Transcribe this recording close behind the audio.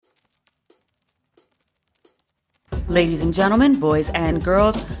Ladies and gentlemen, boys and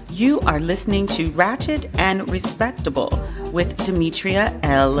girls, you are listening to Ratchet and Respectable with Demetria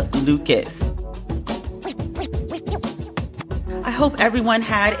L. Lucas. I hope everyone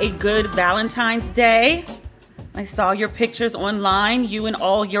had a good Valentine's Day. I saw your pictures online, you and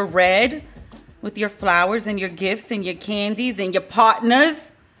all your red, with your flowers and your gifts and your candies and your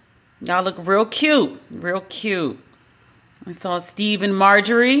partners. Y'all look real cute, real cute. I saw Steve and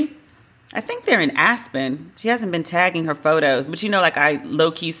Marjorie. I think they're in Aspen. She hasn't been tagging her photos, but I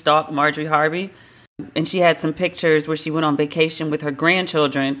low-key stalked Marjorie Harvey. And she had some pictures where she went on vacation with her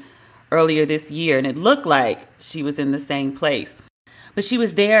grandchildren earlier this year, and it looked like she was in the same place. But she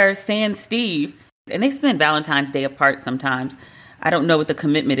was there, sans Steve, and they spend Valentine's Day apart sometimes. I don't know what the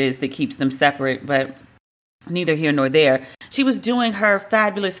commitment is that keeps them separate, but neither here nor there. She was doing her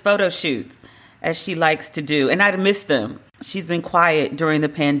fabulous photo shoots, as she likes to do, and I'd missed them. She's been quiet during the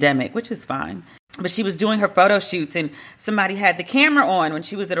pandemic, which is fine. But she was doing her photo shoots, and somebody had the camera on when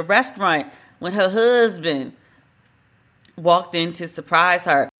she was at a restaurant when her husband walked in to surprise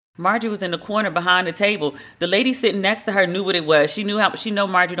her. Marjorie was in the corner behind the table. The lady sitting next to her knew what it was. She know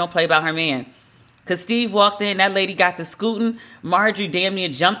Marjorie don't play about her man. Because Steve walked in, that lady got to scooting. Marjorie damn near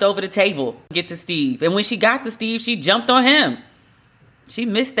jumped over the table to get to Steve. And when she got to Steve, she jumped on him. She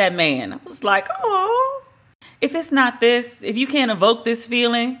missed that man. I was like, oh. If it's not this, if you can't evoke this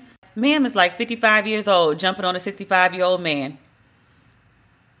feeling, ma'am is like 55 years old, jumping on a 65-year-old man.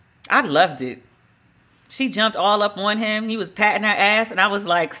 I loved it. She jumped all up on him. He was patting her ass, and I was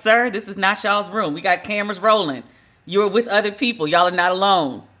like, sir, this is not y'all's room. We got cameras rolling. You're with other people. Y'all are not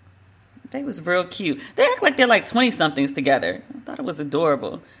alone. They was real cute. They act like they're like 20-somethings together. I thought it was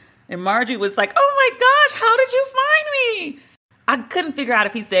adorable. And Marjorie was like, oh my gosh, how did you find me? I couldn't figure out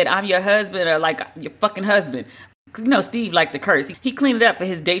if he said, I'm your husband or like your fucking husband. You know, Steve liked to curse. He cleaned it up for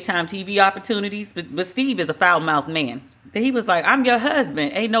his daytime TV opportunities, but Steve is a foul-mouthed man. Then he was like, I'm your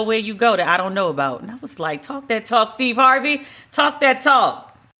husband. Ain't nowhere you go that I don't know about. And I was like, talk that talk, Steve Harvey. Talk that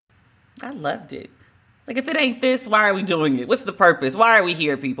talk. I loved it. Like, if it ain't this, why are we doing it? What's the purpose? Why are we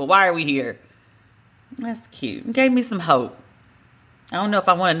here, people? Why are we here? That's cute. It gave me some hope. I don't know if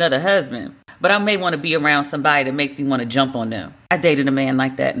I want another husband, but I may want to be around somebody that makes me want to jump on them. I dated a man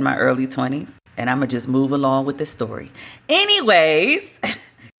like that in my early 20s, and I'm going to just move along with the story. Anyways,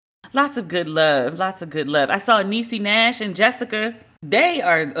 lots of good love. I saw Niecy Nash and Jessica. They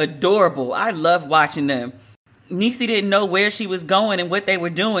are adorable. I love watching them. Niecy didn't know where she was going and what they were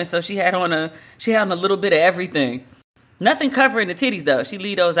doing, so she had on a little bit of everything. Nothing covering the titties, though. She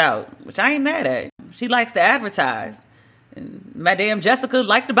leave those out, which I ain't mad at. She likes to advertise. And Madame Jessica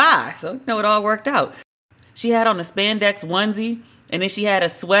liked to buy, so it all worked out. She had on a spandex onesie, and then she had a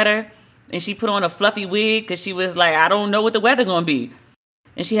sweater, and she put on a fluffy wig because she was like, I don't know what the weather gonna be.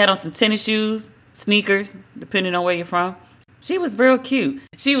 And she had on some tennis shoes, sneakers, depending on where you're from. She was real cute.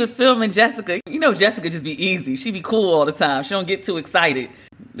 She was filming Jessica. You know, Jessica just be easy. She be cool all the time. She don't get too excited.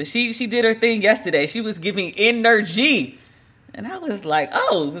 But she did her thing yesterday. She was giving energy. And I was like,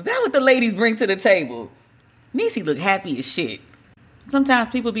 oh, is that what the ladies bring to the table? Niecy look happy as shit.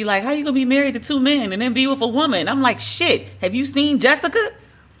 Sometimes people be like, how you gonna be married to two men and then be with a woman? I'm like, shit, have you seen Jessica?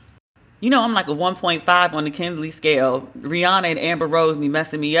 You know, I'm like a 1.5 on the Kinsley scale. Rihanna and Amber Rose be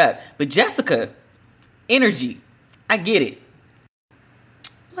messing me up. But Jessica, energy. I get it.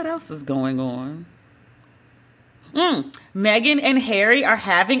 What else is going on? Meghan and Harry are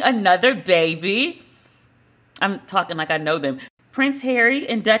having another baby. I'm talking like I know them. Prince Harry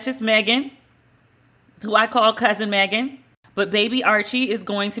and Duchess Meghan, who I call Cousin Meghan. But baby Archie is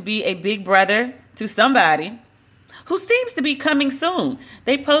going to be a big brother to somebody who seems to be coming soon.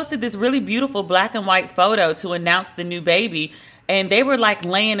 They posted this really beautiful black and white photo to announce the new baby. And they were like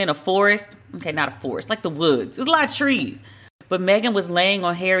laying in a forest. Okay, not a forest, like the woods. There's a lot of trees. But Meghan was laying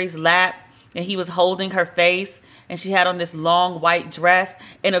on Harry's lap and he was holding her face. And she had on this long white dress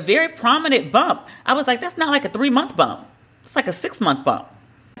and a very prominent bump. I was like, that's not like a 3-month bump. It's like a 6-month bump.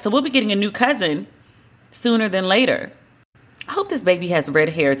 So we'll be getting a new cousin sooner than later. I hope this baby has red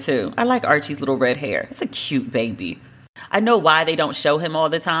hair too. I like Archie's little red hair. It's a cute baby. I know why they don't show him all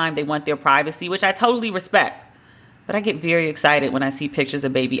the time. They want their privacy, which I totally respect. But I get very excited when I see pictures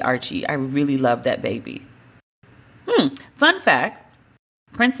of baby Archie. I really love that baby. Fun fact,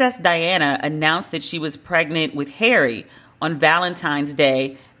 Princess Diana announced that she was pregnant with Harry on Valentine's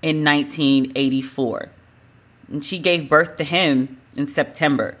Day in 1984. And she gave birth to him in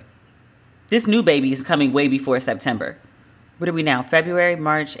September. This new baby is coming way before September. What are we now? February,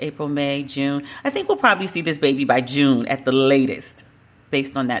 March, April, May, June. I think we'll probably see this baby by June at the latest,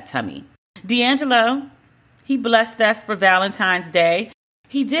 based on that tummy. D'Angelo, he blessed us for Valentine's Day.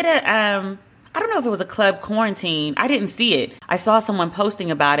 He did a I don't know if it was a club quarantine. I didn't see it. I saw someone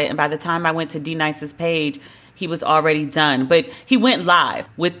posting about it, and by the time I went to D-Nice's page, he was already done. But he went live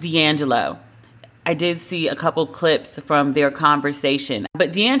with D'Angelo. I did see a couple clips from their conversation.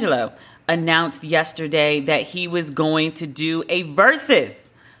 But D'Angelo announced yesterday that he was going to do a Verzuz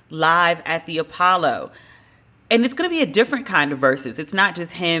live at the Apollo. And it's going to be a different kind of Verzuz. It's not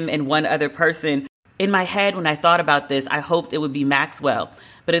just him and one other person. In my head, when I thought about this, I hoped it would be Maxwell.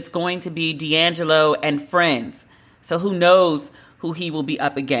 But it's going to be D'Angelo and friends. So who knows who he will be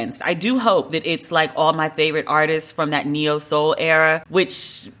up against. I do hope that it's like all my favorite artists from that neo-soul era,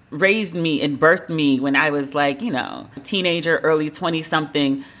 which raised me and birthed me when I was like, a teenager, early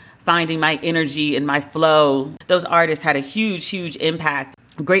 20-something, finding my energy and my flow. Those artists had a huge, huge impact,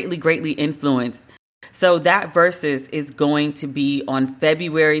 greatly influenced. So that Verzuz is going to be on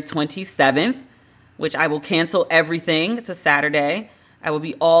February 27th, which I will cancel everything. It's a Saturday. I will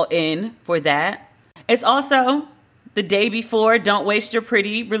be all in for that. It's also the day before Don't Waste Your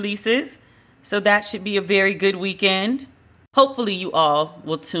Pretty releases. So that should be a very good weekend. Hopefully you all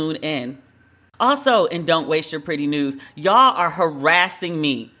will tune in. Also in Don't Waste Your Pretty news, y'all are harassing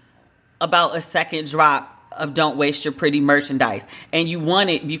me about a second drop of Don't Waste Your Pretty merchandise. And you want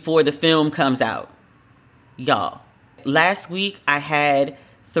it before the film comes out. Y'all, last week I had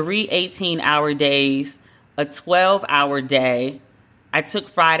 3 18-hour days, a 12-hour day. I took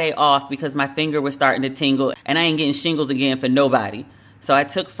Friday off because my finger was starting to tingle and I ain't getting shingles again for nobody. So I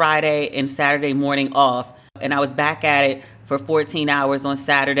took Friday and Saturday morning off and I was back at it for 14 hours on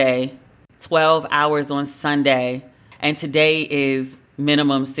Saturday, 12 hours on Sunday, and today is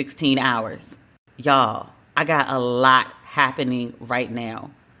minimum 16 hours. Y'all, I got a lot happening right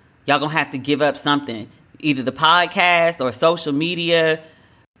now. Y'all gonna have to give up something, either the podcast or social media.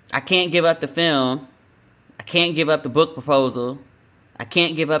 I can't give up the film. I can't give up the book proposal. I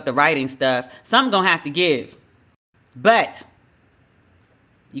can't give up the writing stuff. Something gonna have to give. But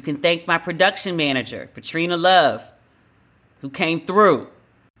you can thank my production manager, Katrina Love, who came through.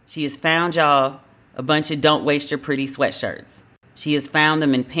 She has found y'all a bunch of Don't Waste Your Pretty sweatshirts. She has found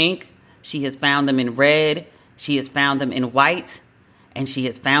them in pink. She has found them in red. She has found them in white. And she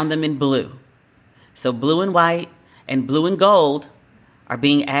has found them in blue. So blue and white and blue and gold are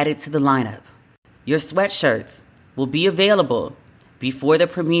being added to the lineup. Your sweatshirts will be available before the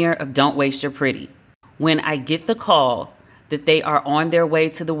premiere of Don't Waste Your Pretty. When I get the call that they are on their way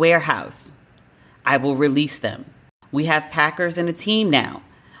to the warehouse, I will release them. We have packers and a team now.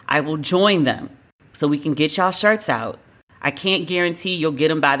 I will join them so we can get y'all shirts out. I can't guarantee you'll get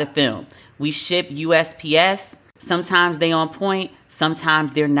them by the film. We ship USPS. Sometimes they on point,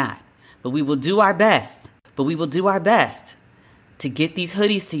 sometimes they're not. But we will do our best. To get these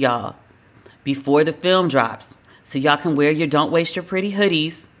hoodies to y'all before the film drops, so y'all can wear your Don't Waste Your Pretty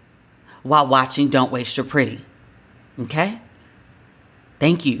hoodies while watching Don't Waste Your Pretty. Okay?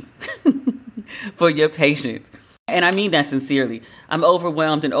 Thank you for your patience. And I mean that sincerely. I'm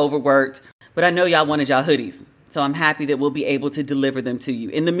overwhelmed and overworked, but I know y'all wanted y'all hoodies. So I'm happy that we'll be able to deliver them to you.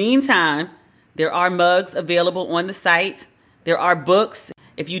 In the meantime, there are mugs available on the site. There are books.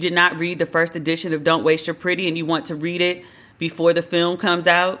 If you did not read the first edition of Don't Waste Your Pretty and you want to read it before the film comes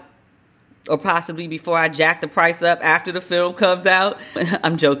out, or possibly before I jack the price up after the film comes out.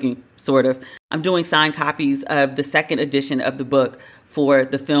 I'm joking, sort of. I'm doing signed copies of the second edition of the book for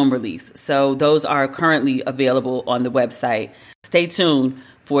the film release. So those are currently available on the website. Stay tuned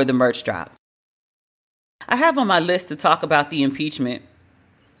for the merch drop. I have on my list to talk about the impeachment.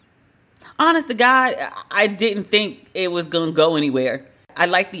 Honest to God, I didn't think it was going to go anywhere. I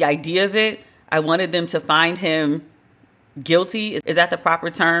liked the idea of it. I wanted them to find him guilty. Is that the proper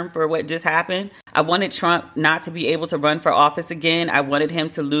term for what just happened? I wanted Trump not to be able to run for office again. I wanted him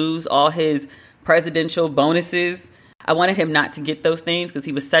to lose all his presidential bonuses. I wanted him not to get those things because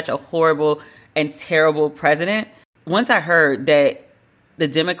he was such a horrible and terrible president. Once I heard that the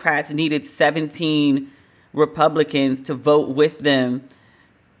Democrats needed 17 Republicans to vote with them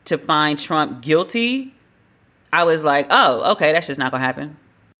to find Trump guilty, I was like, oh, okay, that's just not going to happen.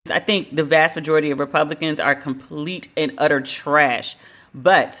 I think the vast majority of Republicans are complete and utter trash,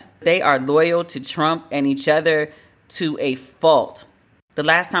 but they are loyal to Trump and each other to a fault. The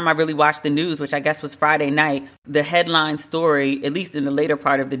last time I really watched the news, which I guess was Friday night, the headline story, at least in the later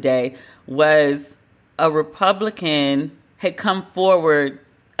part of the day, was a Republican had come forward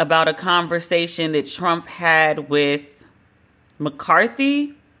about a conversation that Trump had with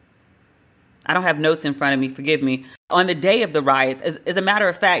McCarthy. I don't have notes in front of me, forgive me. On the day of the riots, as a matter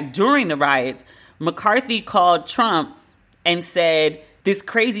of fact, during the riots, McCarthy called Trump and said, this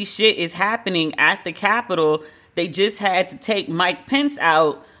crazy shit is happening at the Capitol. They just had to take Mike Pence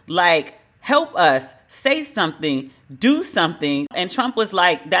out like Help us, say something, do something. And Trump was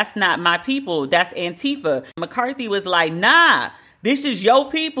like, that's not my people, that's Antifa. McCarthy was like, nah, this is your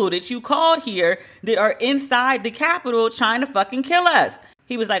people that you called here that are inside the Capitol trying to fucking kill us.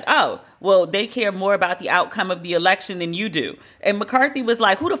 He was like, oh, well, they care more about the outcome of the election than you do. And McCarthy was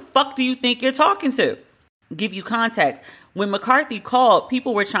like, who the fuck do you think you're talking to? Give you context. When McCarthy called,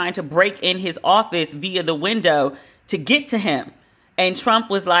 people were trying to break in his office via the window to get to him. And Trump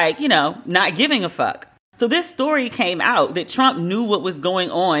was like, not giving a fuck. So this story came out that Trump knew what was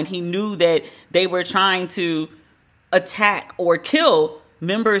going on. He knew that they were trying to attack or kill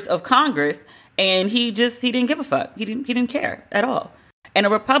members of Congress. And he didn't give a fuck. He didn't care at all. And a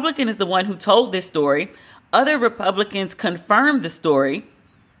Republican is the one who told this story. Other Republicans confirmed the story.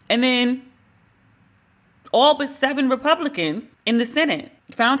 And then all but 7 Republicans in the Senate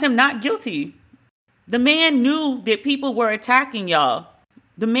found him not guilty. The man knew that people were attacking y'all.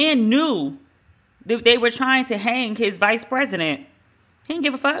 The man knew that they were trying to hang his vice president. He didn't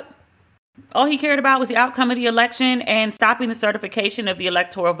give a fuck. All he cared about was the outcome of the election and stopping the certification of the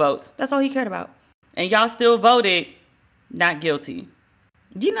electoral votes. That's all he cared about. And y'all still voted not guilty.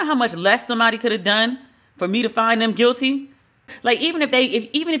 Do you know how much less somebody could have done for me to find them guilty? Like, even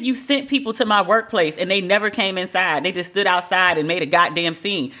if you sent people to my workplace and they never came inside, they just stood outside and made a goddamn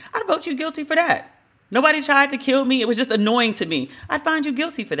scene, I'd vote you guilty for that. Nobody tried to kill me. It was just annoying to me. I'd find you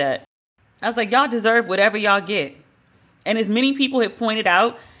guilty for that. I was like, y'all deserve whatever y'all get. And as many people have pointed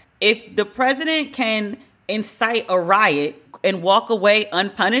out, if the president can incite a riot and walk away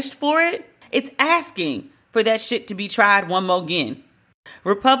unpunished for it, it's asking for that shit to be tried one more again.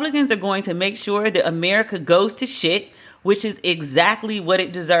 Republicans are going to make sure that America goes to shit, which is exactly what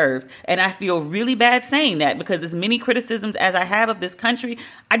it deserves. And I feel really bad saying that because as many criticisms as I have of this country,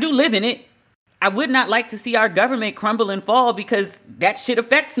 I do live in it. I would not like to see our government crumble and fall because that shit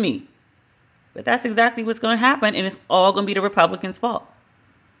affects me. But that's exactly what's going to happen, and it's all going to be the Republicans' fault.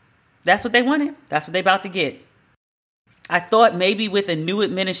 That's what they wanted. That's what they're about to get. I thought maybe with a new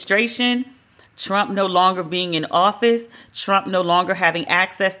administration, Trump no longer being in office, Trump no longer having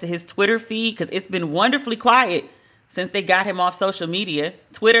access to his Twitter feed, because it's been wonderfully quiet since they got him off social media,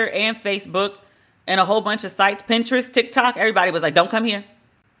 Twitter and Facebook, and a whole bunch of sites, Pinterest, TikTok, everybody was like, don't come here.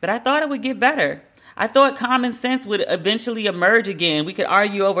 But I thought it would get better. I thought common sense would eventually emerge again. We could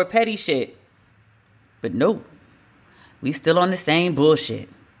argue over petty shit. But no, we still on the same bullshit.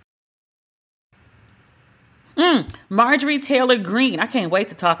 Marjorie Taylor Greene. I can't wait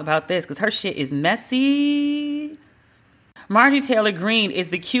to talk about this because her shit is messy. Marjorie Taylor Greene is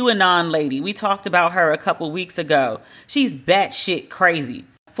the QAnon lady. We talked about her a couple weeks ago. She's batshit crazy.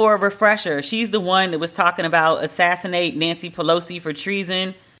 For a refresher, she's the one that was talking about assassinate Nancy Pelosi for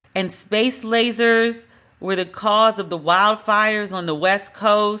treason. And space lasers were the cause of the wildfires on the West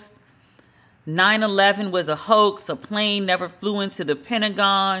Coast. 9/11 was a hoax. A plane never flew into the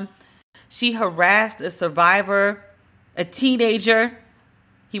Pentagon. She harassed a survivor, a teenager.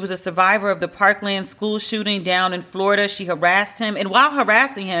 He was a survivor of the Parkland school shooting down in Florida. She harassed him. And while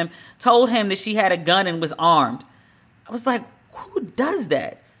harassing him, told him that she had a gun and was armed. I was like, who does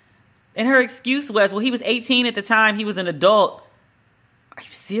that? And her excuse was, well, he was 18 at the time. He was an adult. Are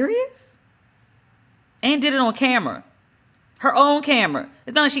you serious? And did it on camera. Her own camera.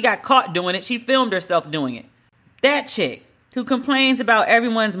 It's not like she got caught doing it. She filmed herself doing it. That chick who complains about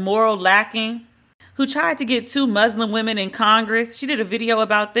everyone's moral lacking, who tried to get 2 Muslim women in Congress. She did a video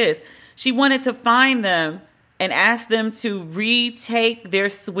about this. She wanted to find them and ask them to retake their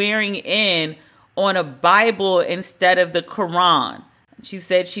swearing in on a Bible instead of the Quran. She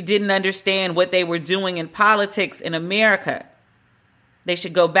said she didn't understand what they were doing in politics in America. They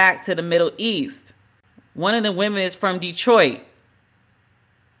should go back to the Middle East. One of the women is from Detroit.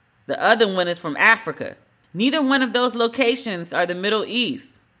 The other one is from Africa. Neither one of those locations are the Middle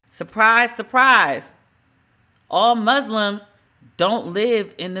East. Surprise, surprise. All Muslims don't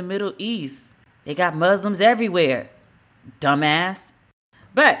live in the Middle East. They got Muslims everywhere. Dumbass.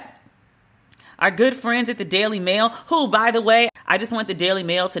 But our good friends at the Daily Mail, who, by the way, I just want the Daily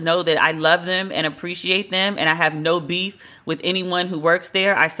Mail to know that I love them and appreciate them, and I have no beef with anyone who works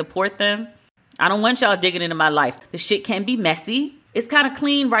there. I support them. I don't want y'all digging into my life. The shit can be messy. It's kind of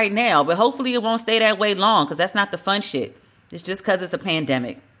clean right now, but hopefully it won't stay that way long because that's not the fun shit. It's just because it's a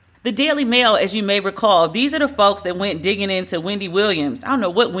pandemic. The Daily Mail, as you may recall, these are the folks that went digging into Wendy Williams. I don't know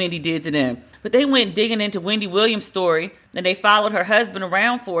what Wendy did to them, but they went digging into Wendy Williams' story, and they followed her husband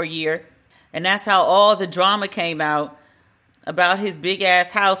around for a year. And that's how all the drama came out about his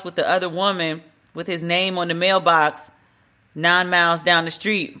big-ass house with the other woman with his name on the mailbox 9 miles down the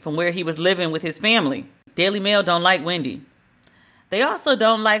street from where he was living with his family. Daily Mail don't like Wendy. They also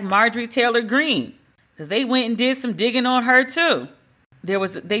don't like Marjorie Taylor Greene because they went and did some digging on her too.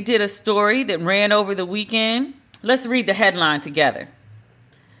 They did a story that ran over the weekend. Let's read the headline together.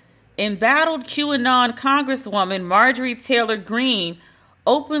 Embattled QAnon Congresswoman Marjorie Taylor Greene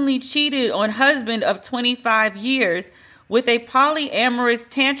openly cheated on husband of 25 years with a polyamorous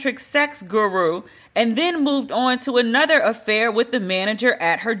tantric sex guru and then moved on to another affair with the manager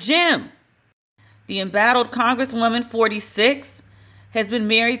at her gym. The embattled Congresswoman, 46, has been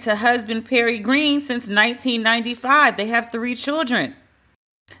married to husband Perry Greene since 1995. They have 3 children.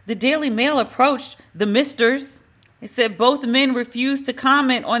 The Daily Mail approached the Misters. It said both men refused to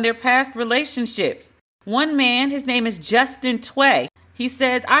comment on their past relationships. One man, his name is Justin Tway. He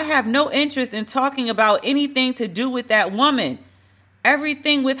says, I have no interest in talking about anything to do with that woman.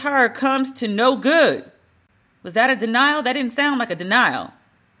 Everything with her comes to no good. Was that a denial? That didn't sound like a denial.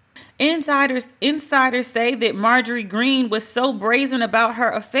 Insiders say that Marjorie Greene was so brazen about her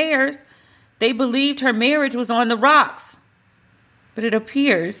affairs, they believed her marriage was on the rocks. But it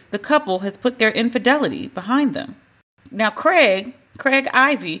appears the couple has put their infidelity behind them. Now, Craig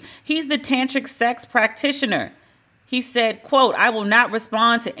Ivey, he's the tantric sex practitioner. He said, quote, I will not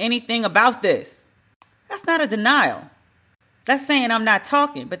respond to anything about this. That's not a denial. That's saying I'm not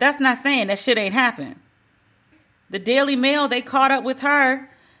talking, but that's not saying that shit ain't happened. The Daily Mail, they caught up with her.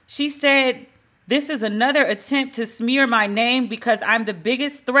 She said, this is another attempt to smear my name because I'm the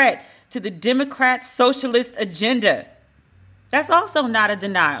biggest threat to the Democrats' socialist agenda. That's also not a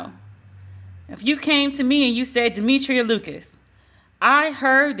denial. If you came to me and you said, Demetria Lucas, I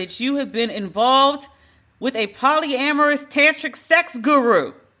heard that you have been involved with a polyamorous tantric sex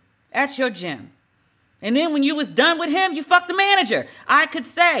guru at your gym. And then when you was done with him, you fucked the manager. I could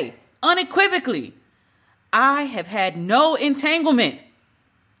say unequivocally, I have had no entanglement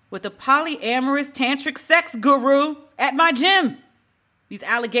with a polyamorous tantric sex guru at my gym. These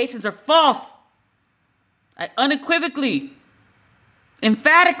allegations are false. I unequivocally,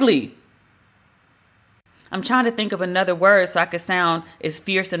 emphatically. I'm trying to think of another word so I could sound as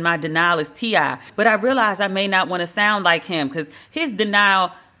fierce in my denial as T.I. But I realize I may not want to sound like him because his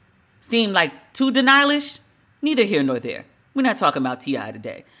denial seemed like too denialish. Neither here nor there. We're not talking about T.I.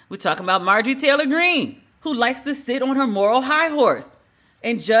 today. We're talking about Marjorie Taylor Greene, who likes to sit on her moral high horse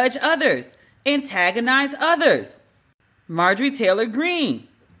and judge others, antagonize others. Marjorie Taylor Greene.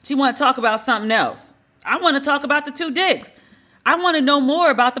 She want to talk about something else. I want to talk about the 2 dicks. I want to know more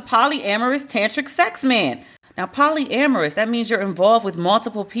about the polyamorous tantric sex man. Now, polyamorous, that means you're involved with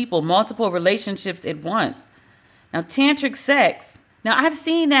multiple people, multiple relationships at once. Now, tantric sex. Now, I've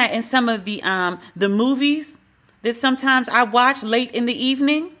seen that in some of the movies that sometimes I watch late in the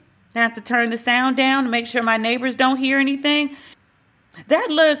evening. I have to turn the sound down to make sure my neighbors don't hear anything.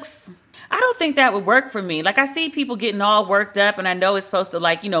 I don't think that would work for me. Like, I see people getting all worked up and I know it's supposed to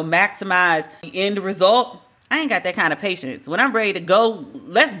maximize the end result. I ain't got that kind of patience. When I'm ready to go,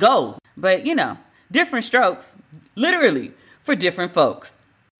 let's go. But, different strokes, literally, for different folks.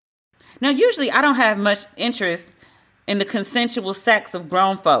 Now, usually I don't have much interest in the consensual sex of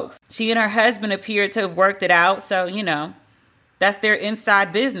grown folks. She and her husband appeared to have worked it out, so, that's their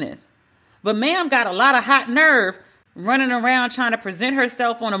inside business. But ma'am got a lot of hot nerve running around trying to present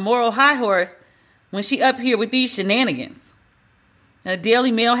herself on a moral high horse when she up here with these shenanigans. Now, the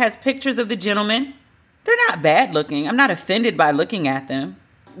Daily Mail has pictures of the gentleman. They're not bad looking. I'm not offended by looking at them.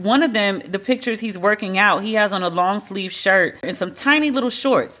 One of them, the pictures he's working out, he has on a long sleeve shirt and some tiny little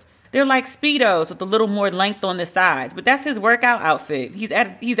shorts. They're like Speedos with a little more length on the sides, but that's his workout outfit. He's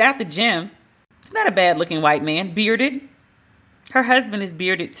at the gym. It's not a bad looking white man, bearded. Her husband is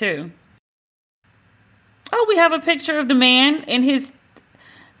bearded too. Oh, we have a picture of the man in his,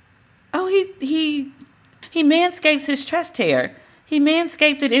 he manscapes his chest hair. He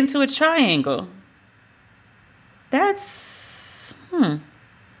manscaped it into a triangle. That's, I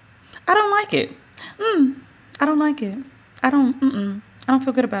don't like it. I don't like it. I don't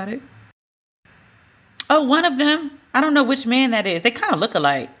feel good about it. Oh, one of them, I don't know which man that is. They kind of look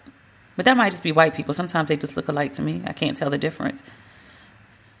alike. But that might just be white people. Sometimes they just look alike to me. I can't tell the difference.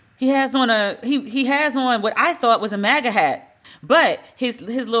 He has on he has on what I thought was a MAGA hat. But his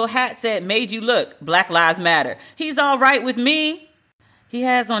little hat said, made you look, Black Lives Matter. He's all right with me. He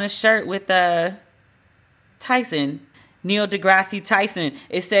has on a shirt with Tyson, Neil deGrasse Tyson.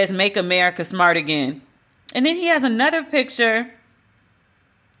 It says, make America smart again. And then he has another picture.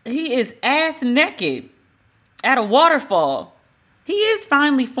 He is ass naked at a waterfall. He is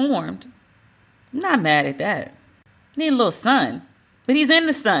finely formed. I'm not mad at that. Need a little sun. But he's in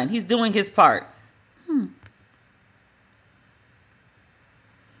the sun. He's doing his part. I'm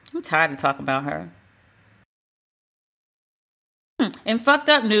tired of talking about her. In fucked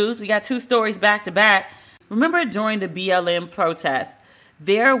up news, we got two stories back to back. Remember during the BLM protest,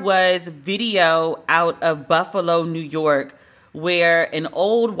 there was video out of Buffalo, New York, where an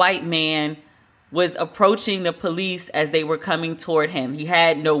old white man was approaching the police as they were coming toward him. He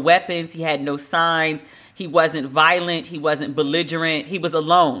had no weapons. He had no signs. He wasn't violent. He wasn't belligerent. He was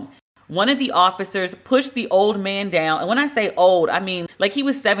alone. One of the officers pushed the old man down. And when I say old, I mean like he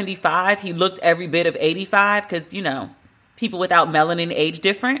was 75. He looked every bit of 85 because, you know, people without melanin age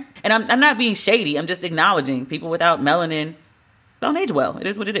different. And I'm not being shady. I'm just acknowledging people without melanin don't age well. It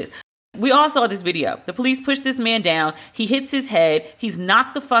is what it is. We all saw this video. The police push this man down. He hits his head. He's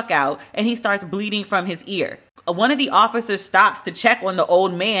knocked the fuck out and he starts bleeding from his ear. One of the officers stops to check on the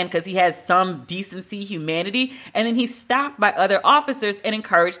old man because he has some decency, humanity, and then he's stopped by other officers and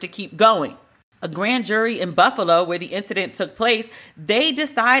encouraged to keep going. A grand jury in Buffalo, where the incident took place, they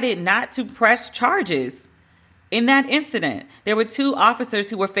decided not to press charges in that incident. There were two officers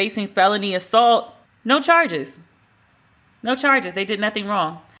who were facing felony assault. No charges. No charges. They did nothing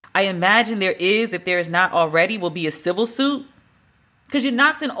wrong. I imagine there is, if there is not already, will be a civil suit because you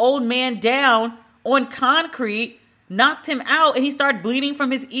knocked an old man down on concrete, knocked him out, and he started bleeding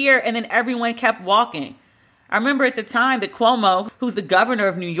from his ear, and then everyone kept walking. I remember at the time that Cuomo, who's the governor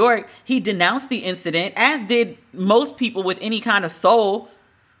of New York, he denounced the incident, as did most people with any kind of soul.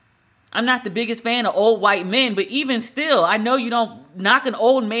 I'm not the biggest fan of old white men, but even still, I know you don't knock an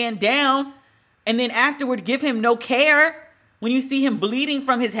old man down and then afterward give him no care when you see him bleeding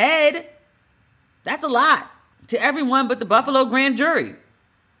from his head. That's a lot to everyone but the Buffalo grand jury.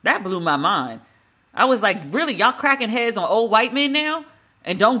 That blew my mind. I was like, really, y'all cracking heads on old white men now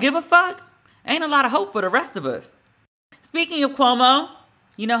and don't give a fuck? Ain't a lot of hope for the rest of us. Speaking of Cuomo,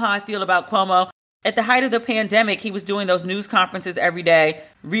 you know how I feel about Cuomo. At the height of the pandemic, he was doing those news conferences every day,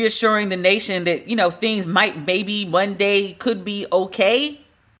 reassuring the nation that, you know, things might maybe one day could be okay.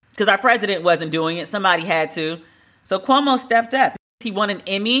 Because our president wasn't doing it. Somebody had to. So Cuomo stepped up. He won an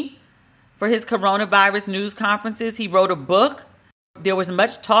Emmy for his coronavirus news conferences. He wrote a book. There was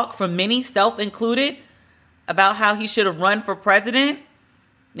much talk from many, self included, about how he should have run for president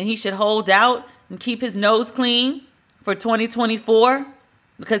and he should hold out and keep his nose clean for 2024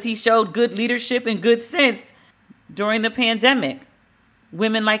 because he showed good leadership and good sense during the pandemic.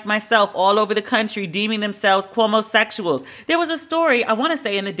 Women like myself all over the country deeming themselves Cuomosexuals. There was a story, I want to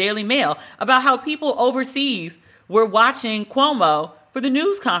say, in the Daily Mail about how people overseas were watching Cuomo for the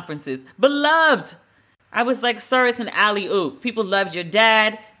news conferences. Beloved. I was like, sir, it's an alley-oop. People loved your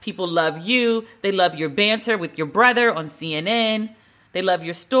dad. People love you. They love your banter with your brother on CNN. They love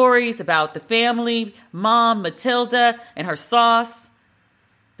your stories about the family, Mom, Matilda, and her sauce.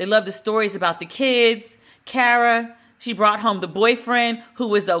 They love the stories about the kids. Kara, she brought home the boyfriend who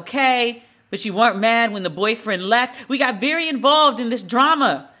was okay, but you weren't mad when the boyfriend left. We got very involved in this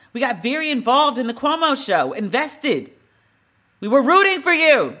drama. We got very involved in the Cuomo show, invested. We were rooting for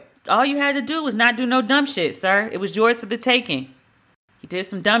you. All you had to do was not do no dumb shit, sir. It was yours for the taking. He did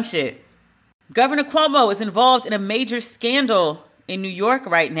some dumb shit. Governor Cuomo is involved in a major scandal in New York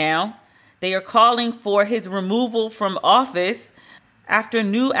right now. They are calling for his removal from office after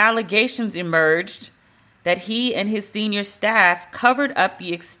new allegations emerged that he and his senior staff covered up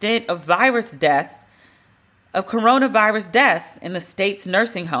the extent of coronavirus deaths in the state's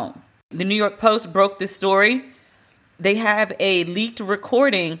nursing home. The New York Post broke this story. They have a leaked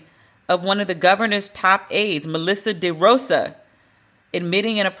recording of one of the governor's top aides, Melissa DeRosa,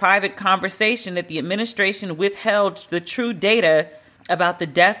 admitting in a private conversation that the administration withheld the true data about the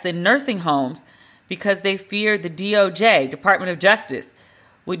deaths in nursing homes because they feared the DOJ, Department of Justice,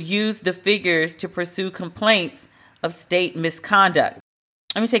 would use the figures to pursue complaints of state misconduct.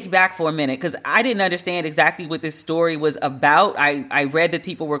 Let me take you back for a minute because I didn't understand exactly what this story was about. I read that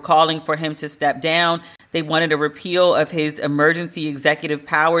people were calling for him to step down. They wanted a repeal of his emergency executive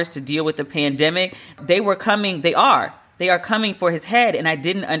powers to deal with the pandemic. They are coming for his head, and I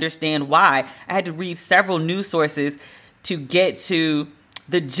didn't understand why. I had to read several news sources to get to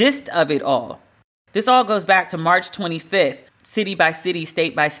the gist of it all. This all goes back to March 25th. City by city,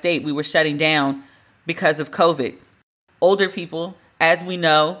 state by state, we were shutting down because of COVID. Older people, as we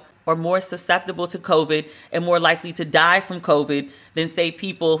know, are more susceptible to COVID and more likely to die from COVID than, say,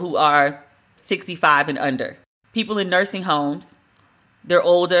 people who are 65 and under. People in nursing homes, they're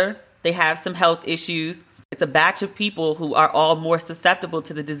older, they have some health issues. It's a batch of people who are all more susceptible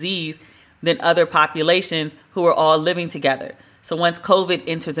to the disease than other populations who are all living together. So once COVID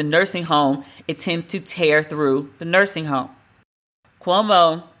enters a nursing home, it tends to tear through the nursing home.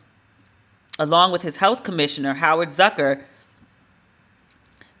 Cuomo, along with his health commissioner, Howard Zucker,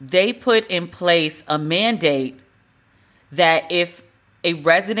 they put in place a mandate that if a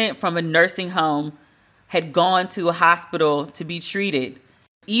resident from a nursing home had gone to a hospital to be treated.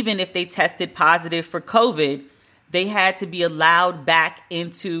 Even if they tested positive for COVID, they had to be allowed back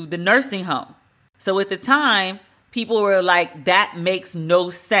into the nursing home. So at the time, people were like, that makes no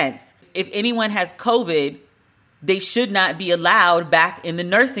sense. If anyone has COVID, they should not be allowed back in the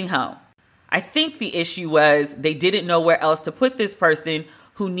nursing home. I think the issue was they didn't know where else to put this person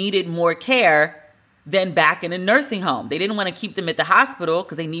who needed more care than back in a nursing home. They didn't want to keep them at the hospital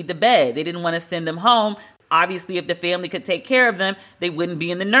because they need the bed. They didn't want to send them home. Obviously, if the family could take care of them, they wouldn't be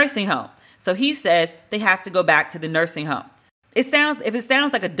in the nursing home. So he says they have to go back to the nursing home. If it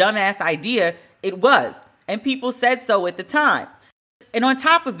sounds like a dumbass idea, it was. And people said so at the time. And on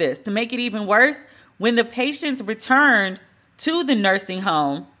top of this, to make it even worse, when the patients returned to the nursing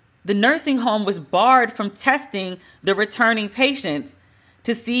home was barred from testing the returning patients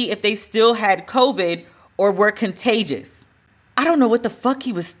to see if they still had COVID or were contagious. I don't know what the fuck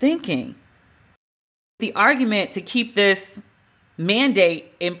he was thinking. The argument to keep this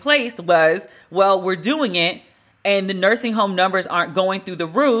mandate in place was, well, we're doing it and the nursing home numbers aren't going through the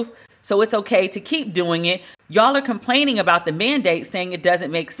roof, so it's okay to keep doing it. Y'all are complaining about the mandate, saying it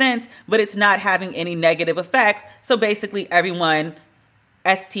doesn't make sense, but it's not having any negative effects. So basically everyone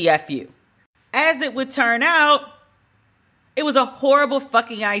STFU. As it would turn out, it was a horrible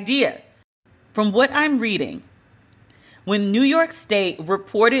fucking idea. From what I'm reading, when New York State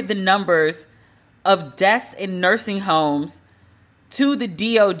reported the numbers of deaths in nursing homes to the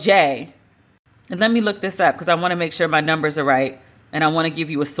DOJ, and let me look this up because I want to make sure my numbers are right and I want to give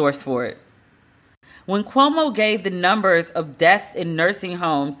you a source for it. When Cuomo gave the numbers of deaths in nursing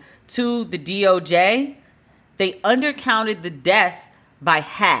homes to the DOJ, they undercounted the deaths by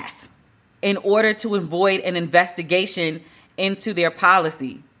half in order to avoid an investigation into their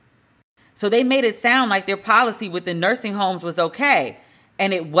policy. So they made it sound like their policy with the nursing homes was okay,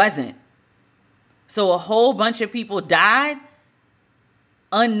 and it wasn't. So a whole bunch of people died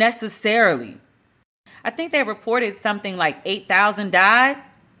unnecessarily. I think they reported something like 8,000 died.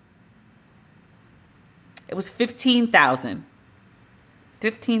 It was 15,000.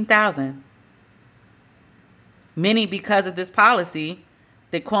 15,000. Many because of this policy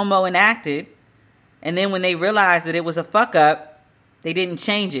that Cuomo enacted. And then when they realized that it was a fuck up, they didn't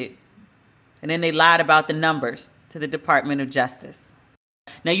change it. And then they lied about the numbers to the Department of Justice.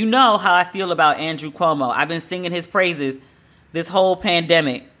 Now, you know how I feel about Andrew Cuomo. I've been singing his praises this whole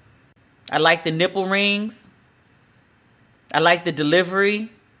pandemic. I like the nipple rings. I like the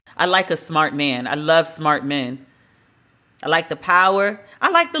delivery. I like a smart man. I love smart men. I like the power. I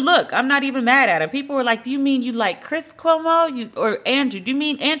like the look. I'm not even mad at him. People were like, do you mean you like Chris Cuomo? Or Andrew? Do you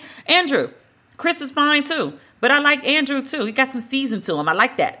mean Andrew? Chris is fine too. But I like Andrew too. He got some season to him. I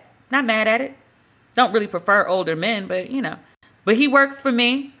like that. Not mad at it. Don't really prefer older men, but you know. But he works for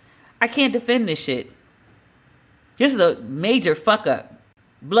me. I can't defend this shit. This is a major fuck up.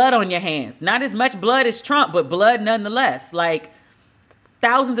 Blood on your hands. Not as much blood as Trump, but blood nonetheless. Like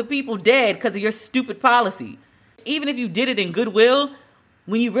thousands of people dead because of your stupid policy. Even if you did it in goodwill,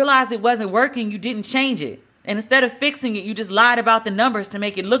 when you realized it wasn't working, you didn't change it. And instead of fixing it, you just lied about the numbers to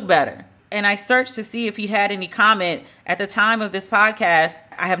make it look better. And I searched to see if he had any comment. At the time of this podcast,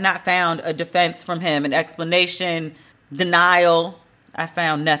 I have not found a defense from him, an explanation, denial. I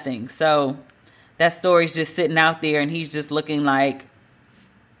found nothing. So that story's just sitting out there and he's just looking like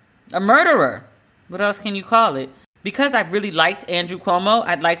a murderer. What else can you call it? Because I've really liked Andrew Cuomo,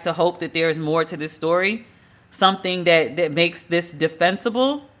 I'd like to hope that there's more to this story. Something that makes this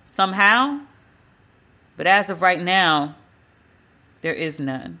defensible somehow. But as of right now, there is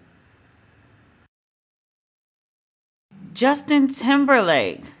none. Justin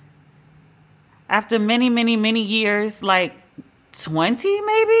Timberlake. After many, many, many years, like 20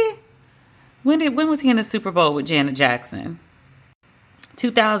 maybe? When was he in the Super Bowl with Janet Jackson?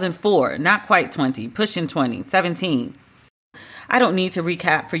 2004, not quite 20, pushing 20, 17. I don't need to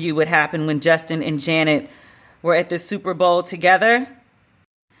recap for you what happened when Justin and Janet were at the Super Bowl together.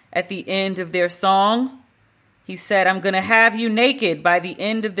 At the end of their song, he said, "I'm going to have you naked by the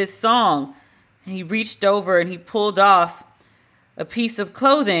end of this song." And he reached over and he pulled off a piece of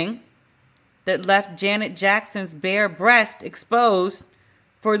clothing that left Janet Jackson's bare breast exposed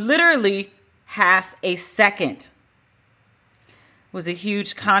for literally half a second. It was a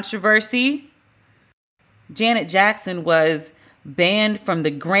huge controversy. Janet Jackson was banned from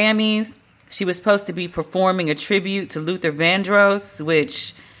the Grammys. She was supposed to be performing a tribute to Luther Vandross,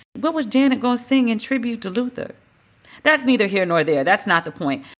 what was Janet going to sing in tribute to Luther? That's neither here nor there. That's not the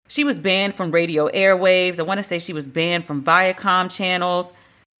point. She was banned from radio airwaves. I want to say she was banned from Viacom channels.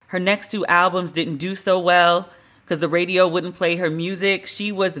 Her next two albums didn't do so well because the radio wouldn't play her music.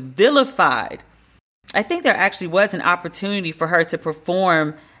 She was vilified. I think there actually was an opportunity for her to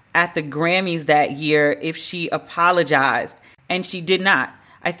perform at the Grammys that year if she apologized, and she did not.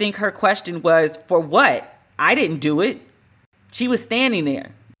 I think her question was, for what? I didn't do it. She was standing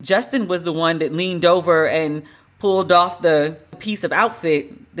there. Justin was the one that leaned over and pulled off the piece of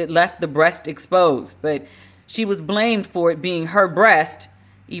outfit that left the breast exposed, but she was blamed for it being her breast,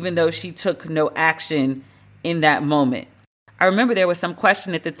 even though she took no action in that moment. I remember there was some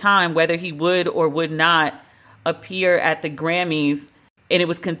question at the time whether he would or would not appear at the Grammys, and it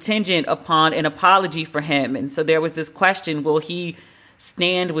was contingent upon an apology for him. And so there was this question, will he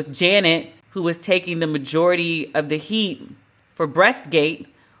stand with Janet, who was taking the majority of the heat for Breastgate,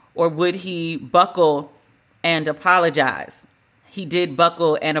 or would he buckle and apologize? He did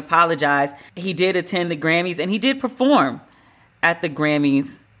buckle and apologize. He did attend the Grammys, and he did perform at the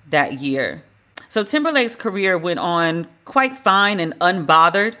Grammys that year. So Timberlake's career went on quite fine and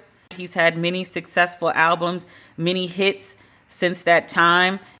unbothered. He's had many successful albums, many hits since that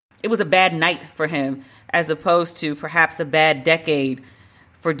time. It was a bad night for him, as opposed to perhaps a bad decade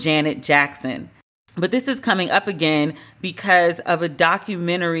for Janet Jackson. But this is coming up again because of a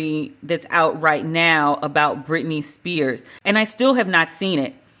documentary that's out right now about Britney Spears. And I still have not seen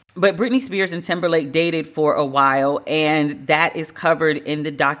it. But Britney Spears and Timberlake dated for a while, and that is covered in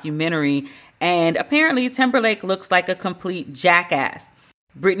the documentary. And apparently Timberlake looks like a complete jackass.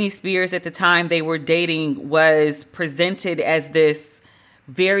 Britney Spears at the time they were dating was presented as this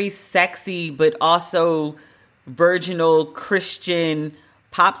very sexy but also virginal Christian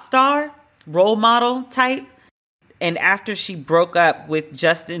pop star, role model type. And after she broke up with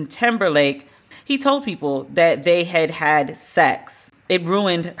Justin Timberlake, he told people that they had had sex. It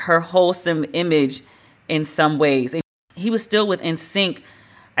ruined her wholesome image in some ways. And he was still with NSYNC,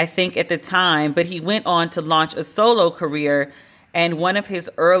 I think, at the time, but he went on to launch a solo career. And one of his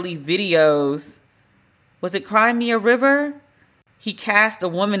early videos, was it Cry Me a River? He cast a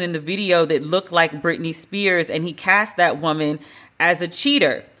woman in the video that looked like Britney Spears, and he cast that woman as a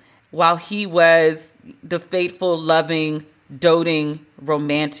cheater while he was the faithful, loving, doting,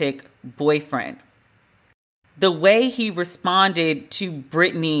 romantic boyfriend. The way he responded to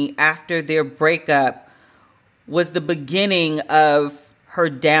Britney after their breakup was the beginning of her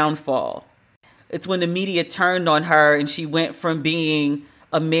downfall. It's when the media turned on her and she went from being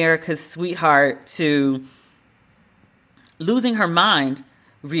America's sweetheart to losing her mind,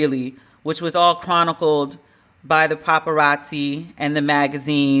 really, which was all chronicled by the paparazzi and the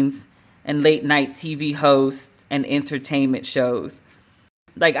magazines and late night TV hosts and entertainment shows.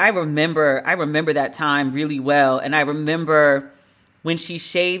 Like, I remember that time really well. And I remember when she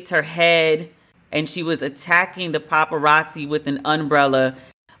shaved her head and she was attacking the paparazzi with an umbrella.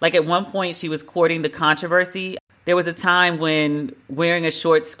 Like, at one point she was courting the controversy. There was a time when wearing a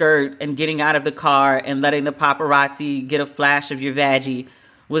short skirt and getting out of the car and letting the paparazzi get a flash of your vaggie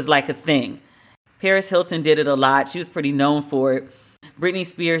was like a thing. Paris Hilton did it a lot. She was pretty known for it. Britney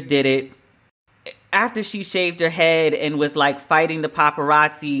Spears did it. After she shaved her head and was like fighting the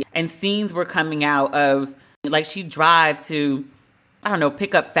paparazzi, and scenes were coming out of, like, she'd drive to, I don't know,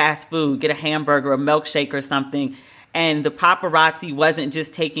 pick up fast food, get a hamburger, a milkshake or something. And the paparazzi wasn't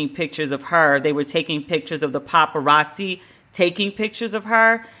just taking pictures of her. They were taking pictures of the paparazzi taking pictures of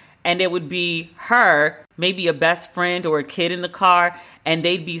her. And it would be her, maybe a best friend or a kid in the car. And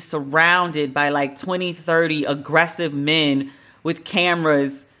they'd be surrounded by like 20, 30 aggressive men with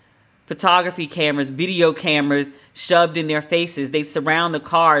cameras, photography cameras, video cameras shoved in their faces. They'd surround the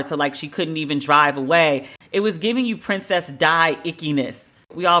car till like she couldn't even drive away. It was giving you Princess Di ickiness.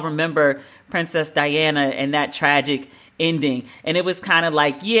 We all remember Princess Diana and that tragic ending. And it was kind of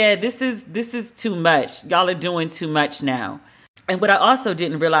like, yeah, this is too much. Y'all are doing too much now. And what I also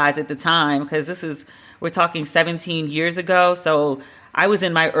didn't realize at the time, because we're talking 17 years ago. So I was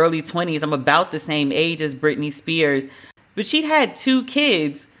in my early 20s. I'm about the same age as Britney Spears. But she had 2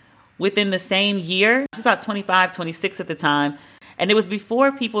 kids within the same year. She was about 25, 26 at the time. And it was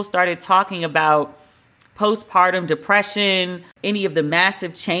before people started talking about postpartum depression, any of the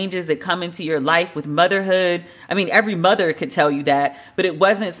massive changes that come into your life with motherhood. I mean, every mother could tell you that, but it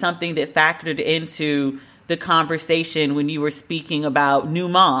wasn't something that factored into the conversation when you were speaking about new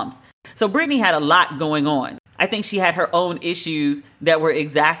moms. So Britney had a lot going on. I think she had her own issues that were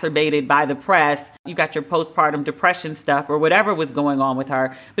exacerbated by the press. You got your postpartum depression stuff or whatever was going on with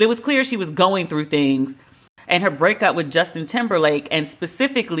her. But it was clear she was going through things. And her breakup with Justin Timberlake, and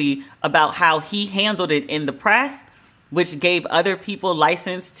specifically about how he handled it in the press, which gave other people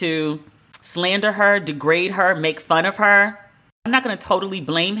license to slander her, degrade her, make fun of her. I'm not going to totally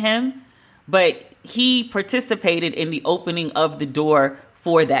blame him, but he participated in the opening of the door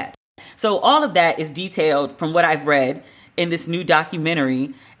for that. So all of that is detailed from what I've read in this new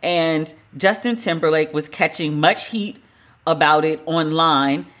documentary. And Justin Timberlake was catching much heat about it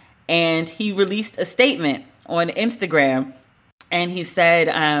online. And he released a statement on Instagram. And he said,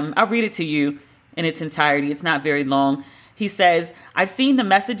 I'll read it to you in its entirety. It's not very long. He says, "I've seen the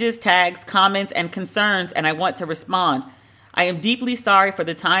messages, tags, comments, and concerns, and I want to respond. I am deeply sorry for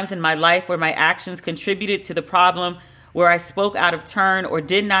the times in my life where my actions contributed to the problem, where I spoke out of turn or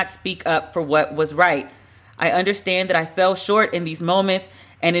did not speak up for what was right. I understand that I fell short in these moments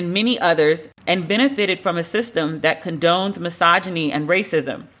and in many others and benefited from a system that condones misogyny and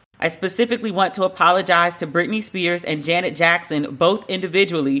racism. I specifically want to apologize to Britney Spears and Janet Jackson, both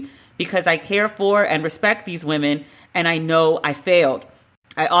individually, because I care for and respect these women, and I know I failed.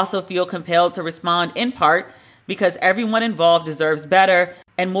 I also feel compelled to respond in part because everyone involved deserves better,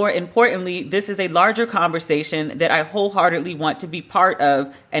 and more importantly, this is a larger conversation that I wholeheartedly want to be part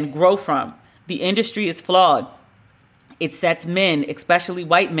of and grow from. The industry is flawed. It sets men, especially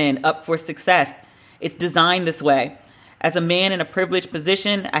white men, up for success. It's designed this way. As a man in a privileged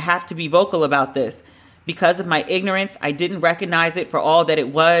position, I have to be vocal about this. Because of my ignorance, I didn't recognize it for all that it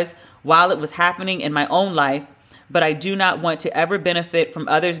was while it was happening in my own life, but I do not want to ever benefit from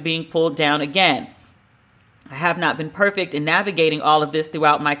others being pulled down again. I have not been perfect in navigating all of this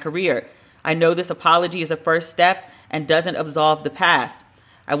throughout my career. I know this apology is a first step and doesn't absolve the past.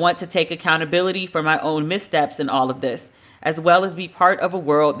 I want to take accountability for my own missteps in all of this, as well as be part of a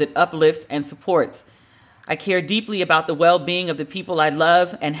world that uplifts and supports. I care deeply about the well-being of the people I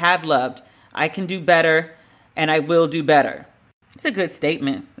love and have loved. I can do better, and I will do better." It's a good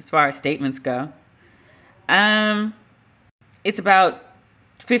statement as far as statements go. It's about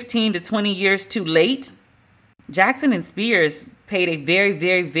 15 to 20 years too late. Jackson and Spears paid a very,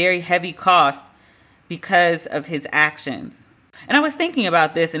 very, very heavy cost because of his actions. And I was thinking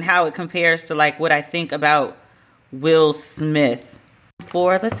about this and how it compares to like what I think about Will Smith.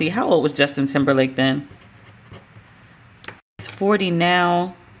 Let's see, how old was Justin Timberlake then? He's 40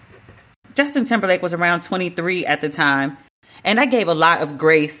 now. Justin Timberlake was around 23 at the time. And I gave a lot of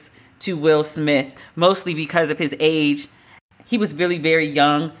grace to Will Smith, mostly because of his age. He was really very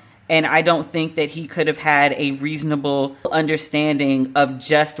young, and I don't think that he could have had a reasonable understanding of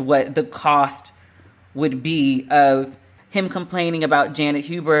just what the cost would be of him complaining about Janet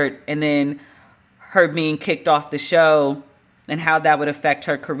Hubert and then her being kicked off the show and how that would affect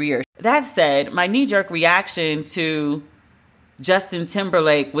her career. That said, my knee-jerk reaction to Justin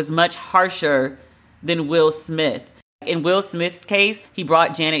Timberlake was much harsher than Will Smith. In Will Smith's case, he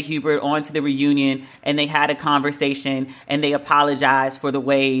brought Janet Hubert onto the reunion and they had a conversation and they apologized for the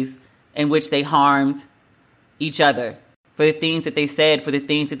ways in which they harmed each other, for the things that they said, for the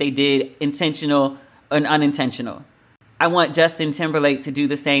things that they did, intentional and unintentional. I want Justin Timberlake to do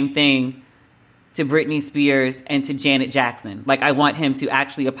the same thing to Britney Spears and to Janet Jackson. Like, I want him to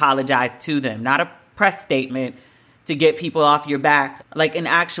actually apologize to them, not a press statement to get people off your back, like an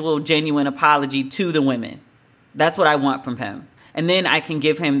actual genuine apology to the women. That's what I want from him. And then I can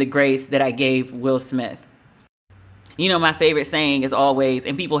give him the grace that I gave Will Smith. You know, my favorite saying is always,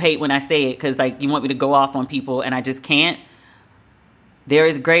 and people hate when I say it because like you want me to go off on people and I just can't. There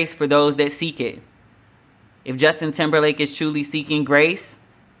is grace for those that seek it. If Justin Timberlake is truly seeking grace,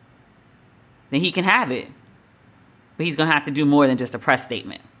 then he can have it. But he's going to have to do more than just a press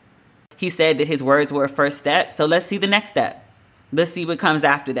statement. He said that his words were a first step. So let's see the next step. Let's see what comes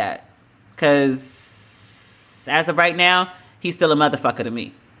after that. Because as of right now, he's still a motherfucker to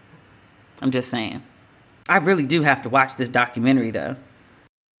me. I'm just saying. I really do have to watch this documentary, though.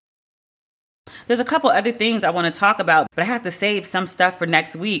 There's a couple other things I want to talk about, but I have to save some stuff for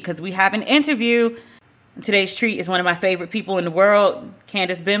next week because we have an interview. Today's treat is one of my favorite people in the world,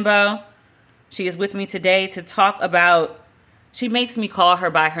 Candace Bimbo. She is with me today to talk about, she makes me call her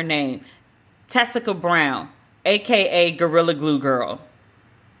by her name, Tessica Brown, a.k.a. Gorilla Glue Girl.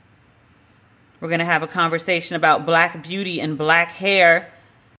 We're going to have a conversation about black beauty and black hair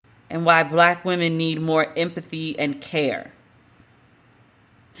and why black women need more empathy and care.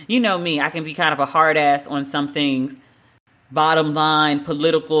 You know me, I can be kind of a hard ass on some things. Bottom line,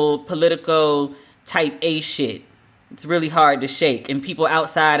 politico type A shit. It's really hard to shake. And people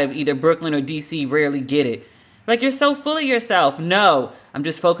outside of either Brooklyn or DC rarely get it. Like, you're so full of yourself. No, I'm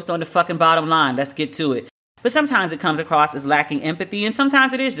just focused on the fucking bottom line. Let's get to it. But sometimes it comes across as lacking empathy, and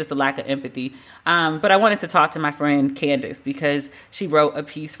sometimes it is just a lack of empathy. But I wanted to talk to my friend Candace because she wrote a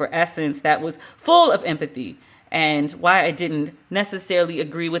piece for Essence that was full of empathy and why I didn't necessarily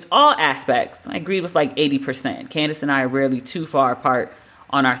agree with all aspects. I agreed with like 80%. Candace and I are rarely too far apart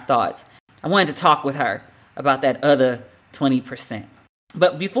on our thoughts. I wanted to talk with her about that other 20%.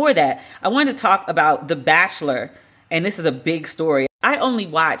 But before that, I wanted to talk about The Bachelor. And this is a big story. I only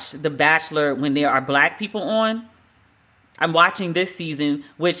watch The Bachelor when there are black people on. I'm watching this season,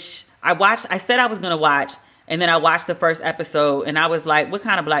 which I said I was going to watch. And then I watched the first episode and I was like, what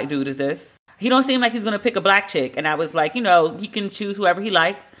kind of black dude is this? He don't seem like he's going to pick a black chick. And I was like, he can choose whoever he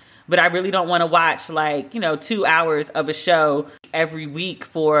likes. But I really don't want to watch 2 hours of a show every week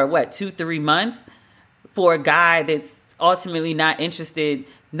for 2-3 months for a guy that's ultimately not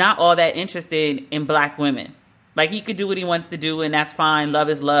all that interested in black women. Like, he could do what he wants to do, and that's fine. Love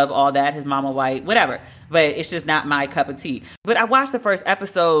is love, all that. His mama white, whatever. But it's just not my cup of tea. But I watched the first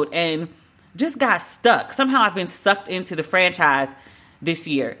episode and just got stuck. Somehow I've been sucked into the franchise this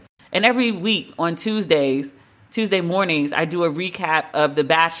year. And every week on Tuesday mornings, I do a recap of The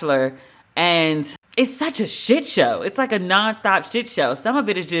Bachelor. And it's such a shit show. It's like a nonstop shit show. Some of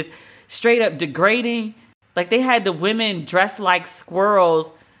it is just straight up degrading. Like, they had the women dressed like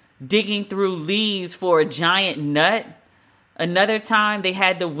squirrels digging through leaves for a giant nut. Another time they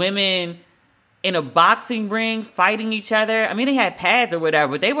had the women in a boxing ring fighting each other. I mean, they had pads or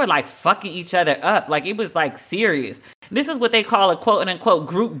whatever, but they were like fucking each other up. Like, it was like serious. This is what they call a quote unquote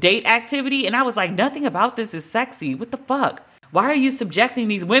group date activity. And I was like, nothing about this is sexy. What the fuck? Why are you subjecting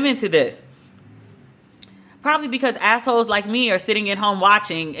these women to this? Probably because assholes like me are sitting at home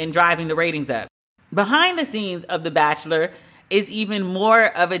watching and driving the ratings up. Behind the scenes of The Bachelor is even more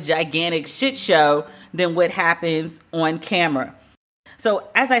of a gigantic shit show than what happens on camera. So,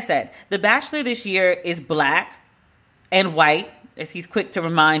 as I said, The Bachelor this year is black and white, as he's quick to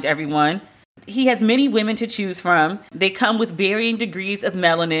remind everyone. He has many women to choose from. They come with varying degrees of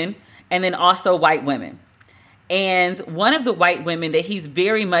melanin, and then also white women. And one of the white women that he's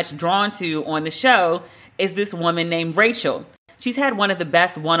very much drawn to on the show is this woman named Rachel. She's had one of the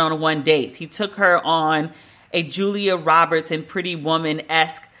best one-on-one dates. He took her on a Julia Roberts and Pretty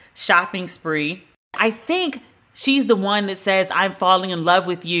Woman-esque shopping spree. I think she's the one that says, I'm falling in love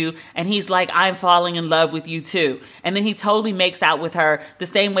with you. And he's like, I'm falling in love with you too. And then he totally makes out with her the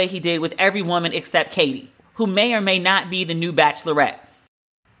same way he did with every woman except Katie, who may or may not be the new Bachelorette.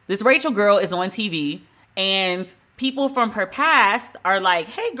 This Rachel girl is on TV, and people from her past are like,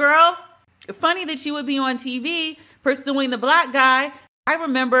 hey girl, funny that you would be on TV pursuing the black guy. I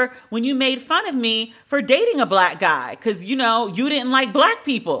remember when you made fun of me for dating a black guy because, you didn't like black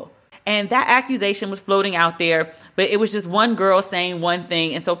people. And that accusation was floating out there, but it was just one girl saying one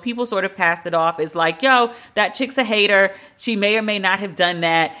thing. And so people sort of passed it off as like, yo, that chick's a hater. She may or may not have done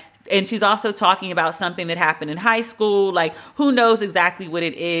that. And she's also talking about something that happened in high school. Like, who knows exactly what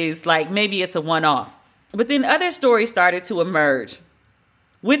it is? Like, maybe it's a one-off. But then other stories started to emerge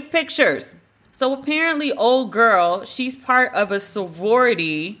with pictures. So apparently, old girl, she's part of a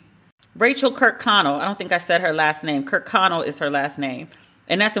sorority. Rachel Kirkconnell. I don't think I said her last name. Kirkconnell is her last name.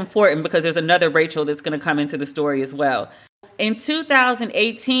 And that's important because there's another Rachel that's going to come into the story as well. In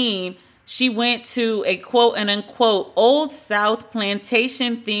 2018, she went to a quote and unquote Old South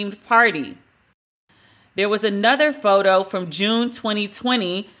plantation themed party. There was another photo from June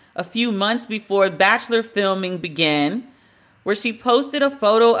 2020, a few months before Bachelor filming began, where she posted a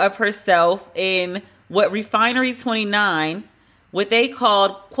photo of herself in what Refinery 29, what they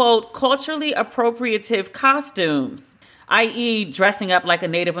called, quote, culturally appropriative costumes, i.e. dressing up like a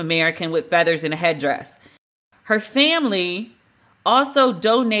Native American with feathers and a headdress. Her family also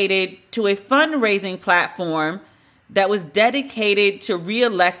donated to a fundraising platform that was dedicated to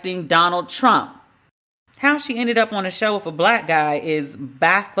re-electing Donald Trump. How she ended up on a show with a black guy is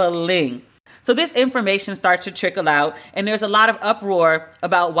baffling. So this information starts to trickle out, and there's a lot of uproar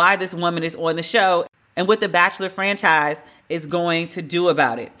about why this woman is on the show and what the Bachelor franchise is going to do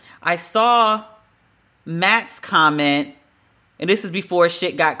about it. I saw Matt's comment, and this is before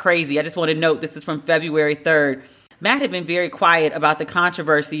shit got crazy. I just want to note this is from February 3rd. Matt had been very quiet about the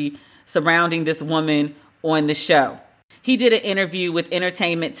controversy surrounding this woman on the show. He did an interview with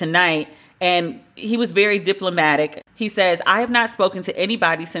Entertainment Tonight, and he was very diplomatic. He says, I have not spoken to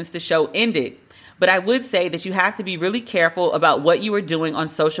anybody since the show ended, but I would say that you have to be really careful about what you are doing on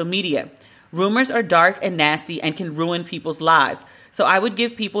social media. Rumors are dark and nasty and can ruin people's lives. So I would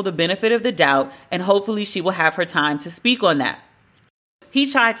give people the benefit of the doubt, and hopefully she will have her time to speak on that.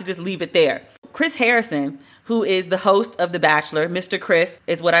 He tried to just leave it there. Chris Harrison, who is the host of The Bachelor, Mr. Chris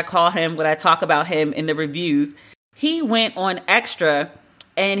is what I call him when I talk about him in the reviews. He went on Extra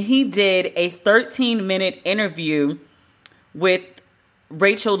and he did a 13-minute interview with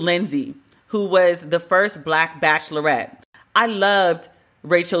Rachel Lindsay, who was the first Black Bachelorette. I loved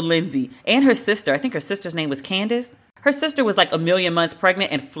Rachel Lindsay and her sister. I think her sister's name was Candace. Her sister was like a million months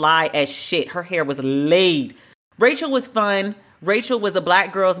pregnant and fly as shit. Her hair was laid. Rachel was fun. Rachel was a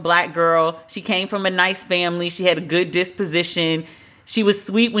black girl's black girl. She came from a nice family. She had a good disposition. She was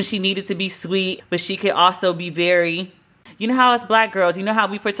sweet when she needed to be sweet, but she could also be very, you know how us black girls, you know how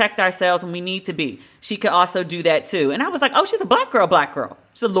we protect ourselves when we need to be. She could also do that too. And I was like, oh, she's a black girl, black girl.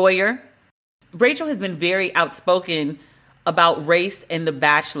 She's a lawyer. Rachel has been very outspoken about race in The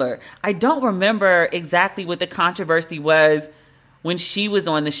Bachelor. I don't remember exactly what the controversy was when she was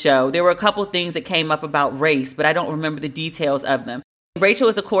on the show. There were a couple things that came up about race, but I don't remember the details of them. Rachel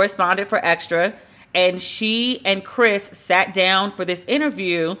is a correspondent for Extra, and she and Chris sat down for this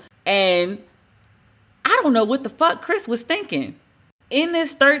interview, and I don't know what the fuck Chris was thinking. In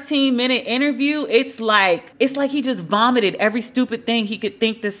this 13-minute interview, it's like he just vomited every stupid thing he could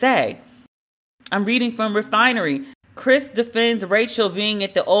think to say. I'm reading from Refinery. Chris defends Rachel being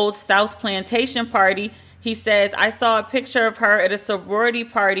at the Old South plantation party. He says, I saw a picture of her at a sorority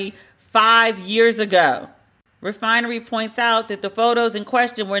party 5 years ago. Refinery points out that the photos in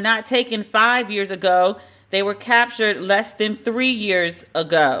question were not taken 5 years ago. They were captured less than 3 years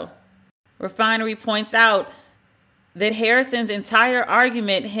ago. Refinery points out that Harrison's entire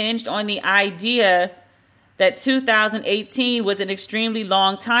argument hinged on the idea that 2018 was an extremely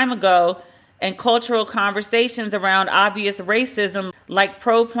long time ago, and cultural conversations around obvious racism like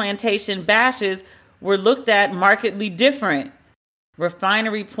pro-plantation bashes were looked at markedly different.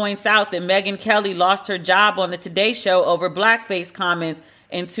 Refinery points out that Megyn Kelly lost her job on the Today Show over blackface comments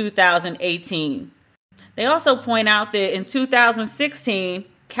in 2018. They also point out that in 2016,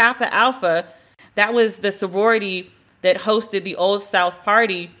 Kappa Alpha, that was the sorority that hosted the Old South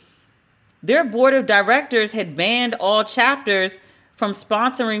party, their board of directors had banned all chapters from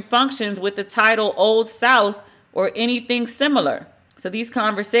sponsoring functions with the title Old South or anything similar. So these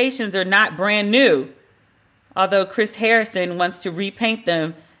conversations are not brand new, although Chris Harrison wants to repaint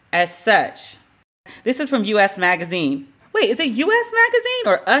them as such. This is from US Magazine. Wait, is it US Magazine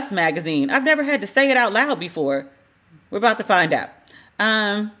or Us Magazine? I've never had to say it out loud before. We're about to find out.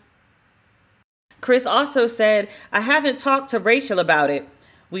 Chris also said, I haven't talked to Rachel about it.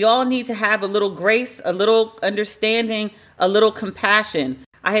 We all need to have a little grace, a little understanding, a little compassion.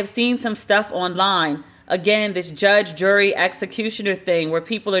 I have seen some stuff online. Again, this judge, jury, executioner thing where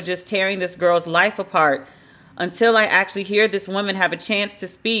people are just tearing this girl's life apart. Until I actually hear this woman have a chance to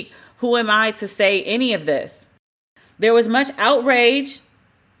speak, who am I to say any of this? There was much outrage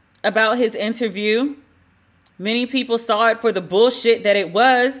about his interview. Many people saw it for the bullshit that it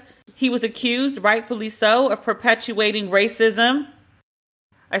was. He was accused, rightfully so, of perpetuating racism.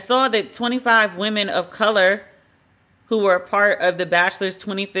 I saw that 25 women of color who were a part of The Bachelor's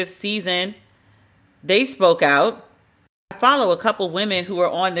 25th season, they spoke out. I follow a couple women who were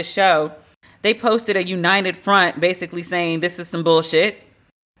on the show. They posted a united front basically saying this is some bullshit.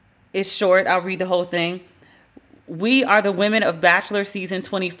 It's short. I'll read the whole thing. We are the women of Bachelor season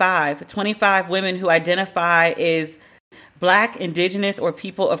 25. 25 women who identify as Black, Indigenous, or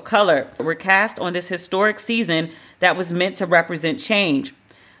people of color were cast on this historic season that was meant to represent change.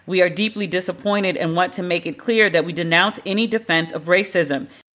 We are deeply disappointed and want to make it clear that we denounce any defense of racism.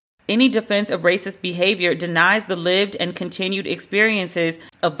 Any defense of racist behavior denies the lived and continued experiences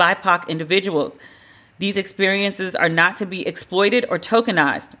of BIPOC individuals. These experiences are not to be exploited or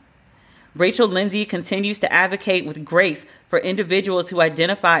tokenized. Rachel Lindsay continues to advocate with grace for individuals who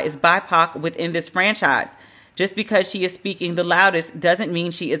identify as BIPOC within this franchise. Just because she is speaking the loudest doesn't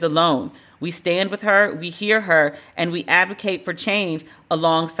mean she is alone. We stand with her, we hear her, and we advocate for change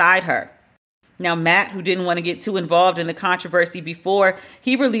alongside her. Now, Matt, who didn't want to get too involved in the controversy before,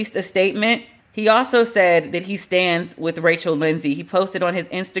 he released a statement. He also said that he stands with Rachel Lindsay. He posted on his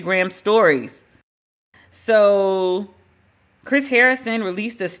Instagram stories. So Chris Harrison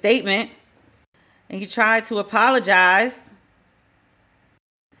released a statement and he tried to apologize.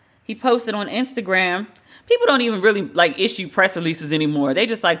 He posted on Instagram. People don't even really issue press releases anymore. They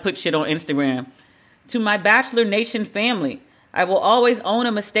just put shit on Instagram. To my Bachelor Nation family, I will always own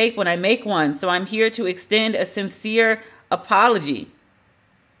a mistake when I make one, so I'm here to extend a sincere apology.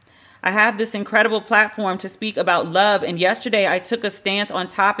 I have this incredible platform to speak about love, and yesterday I took a stance on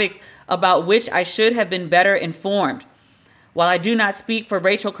topics about which I should have been better informed. While I do not speak for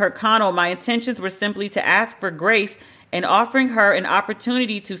Rachel Kirkconnell, my intentions were simply to ask for grace and offering her an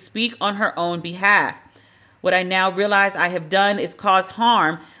opportunity to speak on her own behalf. What I now realize I have done is cause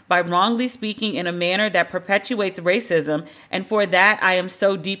harm by wrongly speaking in a manner that perpetuates racism, and for that I am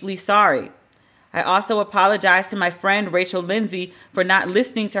so deeply sorry. I also apologize to my friend Rachel Lindsay for not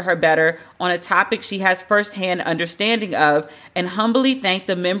listening to her better on a topic she has firsthand understanding of, and humbly thank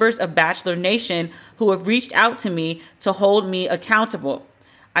the members of Bachelor Nation who have reached out to me to hold me accountable.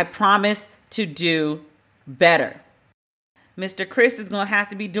 I promise to do better. Mr. Chris is going to have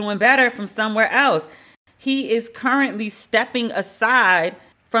to be doing better from somewhere else. He is currently stepping aside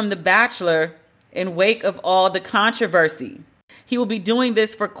from The Bachelor in wake of all the controversy. He will be doing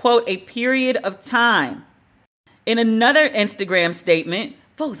this for, quote, a period of time. In another Instagram statement,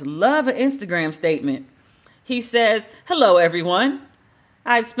 folks love an Instagram statement. He says, "Hello, everyone.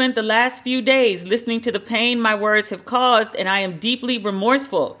 I've spent the last few days listening to the pain my words have caused, and I am deeply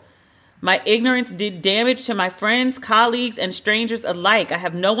remorseful. My ignorance did damage to my friends, colleagues, and strangers alike. I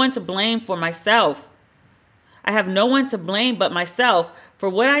have no one to blame for myself. I have no one to blame but myself for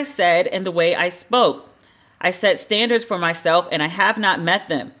what I said and the way I spoke. I set standards for myself and I have not met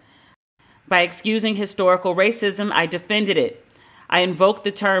them. By excusing historical racism, I defended it. I invoked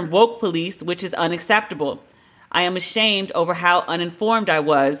the term woke police, which is unacceptable. I am ashamed over how uninformed I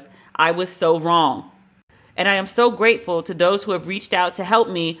was. I was so wrong. And I am so grateful to those who have reached out to help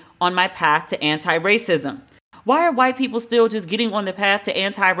me on my path to anti-racism." Why are white people still just getting on the path to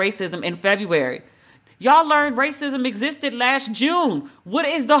anti-racism in February? Y'all learned racism existed last June. What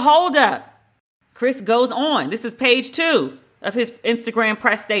is the holdup? Chris goes on. This is page 2 of his Instagram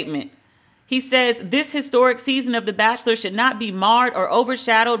press statement. He says, "This historic season of The Bachelor should not be marred or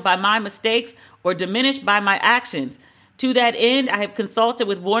overshadowed by my mistakes or diminished by my actions. To that end, I have consulted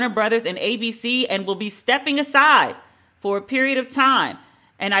with Warner Brothers and ABC and will be stepping aside for a period of time.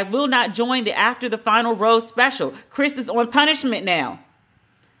 And I will not join the After the Final Rose special." Chris is on punishment now.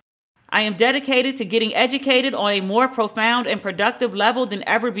 "I am dedicated to getting educated on a more profound and productive level than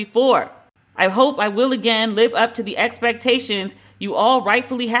ever before. I hope I will again live up to the expectations you all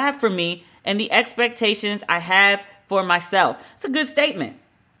rightfully have for me and the expectations I have for myself." It's a good statement.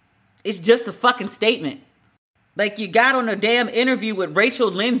 It's just a fucking statement. Like, you got on a damn interview with Rachel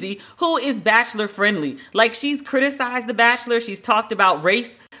Lindsay, who is Bachelor friendly. Like, she's criticized The Bachelor, she's talked about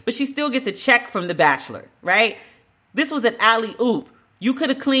race, but she still gets a check from The Bachelor, right? This was an alley-oop. You could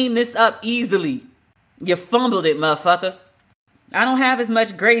have cleaned this up easily. You fumbled it, motherfucker. I don't have as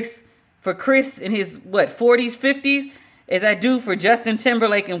much grace for Chris in his, 40s, 50s, as I do for Justin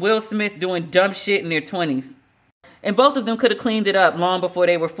Timberlake and Will Smith doing dumb shit in their 20s. And both of them could have cleaned it up long before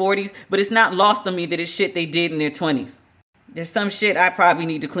they were 40s, but it's not lost on me that it's shit they did in their 20s. There's some shit I probably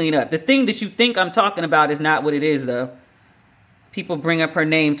need to clean up. The thing that you think I'm talking about is not what it is, though. People bring up her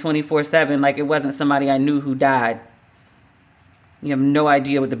name 24/7 like it wasn't somebody I knew who died. You have no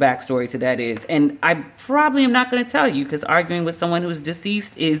idea what the backstory to that is. And I probably am not going to tell you, because arguing with someone who's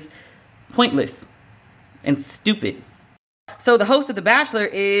deceased is pointless and stupid. So the host of The Bachelor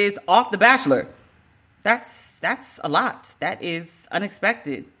is off The Bachelor. That's a lot. That is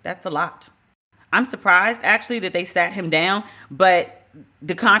unexpected. That's a lot. I'm surprised, actually, that they sat him down, but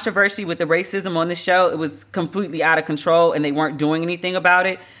the controversy with the racism on the show, it was completely out of control and they weren't doing anything about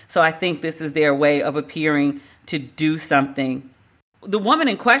it. So I think this is their way of appearing to do something. The woman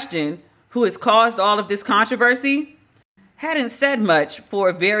in question, who has caused all of this controversy, hadn't said much for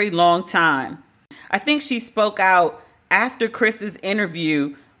a very long time. I think she spoke out after Chris's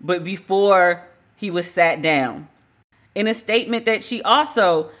interview, but before he was sat down. In a statement that she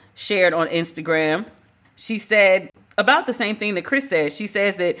also shared on Instagram, she said about the same thing that Chris said. She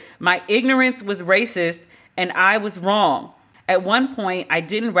says that my ignorance was racist and I was wrong. At one point, I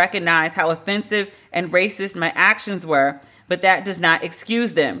didn't recognize how offensive and racist my actions were, but that does not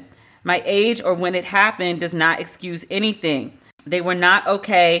excuse them. My age or when it happened does not excuse anything. They were not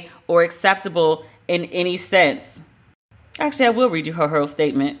okay or acceptable in any sense. Actually, I will read you her whole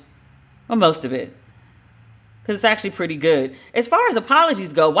statement. Well, most of it. Because it's actually pretty good. As far as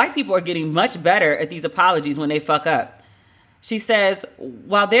apologies go, white people are getting much better at these apologies when they fuck up. She says,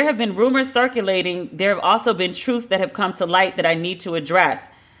 while there have been rumors circulating, there have also been truths that have come to light that I need to address.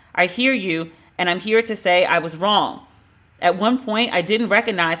 I hear you, and I'm here to say I was wrong. At one point, I didn't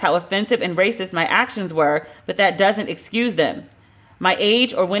recognize how offensive and racist my actions were, but that doesn't excuse them. My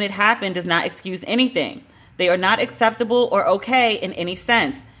age or when it happened does not excuse anything. They are not acceptable or okay in any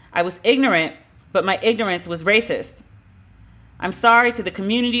sense. I was ignorant, but my ignorance was racist. I'm sorry to the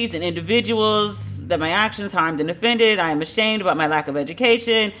communities and individuals that my actions harmed and offended. I am ashamed about my lack of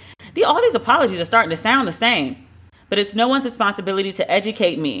education. All these apologies are starting to sound the same, but it's no one's responsibility to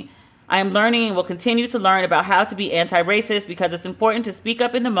educate me. I am learning and will continue to learn about how to be anti-racist because it's important to speak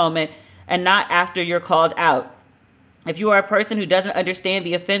up in the moment and not after you're called out. If you are a person who doesn't understand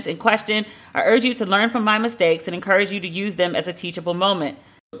the offense in question, I urge you to learn from my mistakes and encourage you to use them as a teachable moment.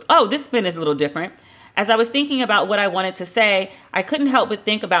 Oh, this spin is a little different. As I was thinking about what I wanted to say, I couldn't help but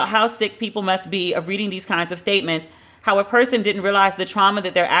think about how sick people must be of reading these kinds of statements, how a person didn't realize the trauma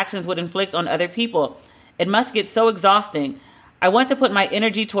that their actions would inflict on other people. It must get so exhausting. I want to put my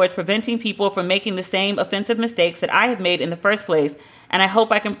energy towards preventing people from making the same offensive mistakes that I have made in the first place, and I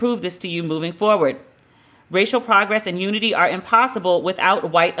hope I can prove this to you moving forward. Racial progress and unity are impossible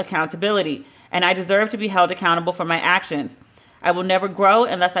without white accountability, and I deserve to be held accountable for my actions. I will never grow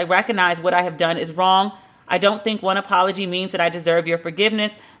unless I recognize what I have done is wrong. I don't think one apology means that I deserve your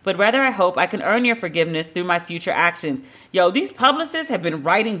forgiveness, but rather I hope I can earn your forgiveness through my future actions. Yo, these publicists have been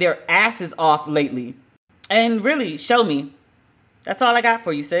writing their asses off lately. And really, show me. That's all I got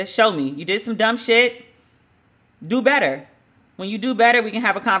for you, sis. Show me. You did some dumb shit. Do better. When you do better, we can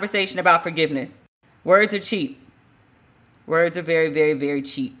have a conversation about forgiveness. Words are cheap. Words are very, very, very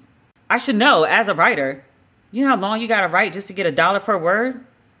cheap. I should know, as a writer, you know how long you gotta write just to get $1 per word?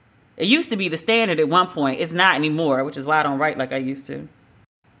 It used to be the standard at one point. It's not anymore, which is why I don't write like I used to.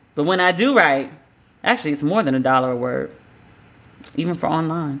 But when I do write, actually it's more than $1 a word. Even for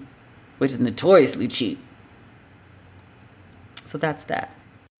online, which is notoriously cheap. So that's that.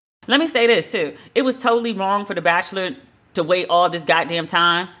 Let me say this too. It was totally wrong for The Bachelor to wait all this goddamn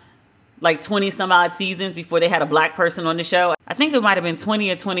time. Like 20 some odd seasons before they had a black person on the show. I think it might have been 20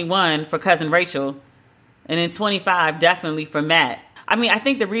 or 21 for Cousin Rachel. And then 25 definitely for Matt. I mean, I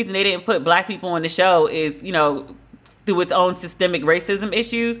think the reason they didn't put black people on the show is, you know, through its own systemic racism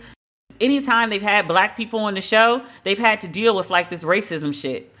issues. Anytime they've had black people on the show, they've had to deal with like this racism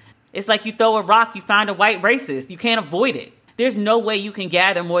shit. It's like you throw a rock, you find a white racist. You can't avoid it. There's no way you can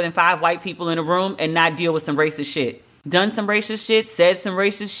gather more than 5 white people in a room and not deal with some racist shit. Done some racist shit, said some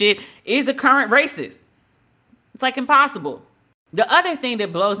racist shit, is a current racist. It's like impossible. The other thing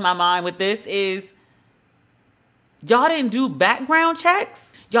that blows my mind with this is y'all didn't do background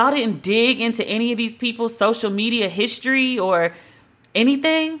checks. Y'all didn't dig into any of these people's social media history or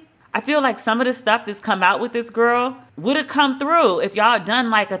anything. I feel like some of the stuff that's come out with this girl would have come through if y'all had done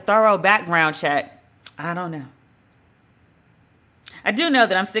like a thorough background check. I don't know. I do know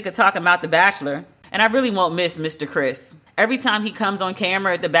that I'm sick of talking about The Bachelor, and I really won't miss Mr. Chris. Every time he comes on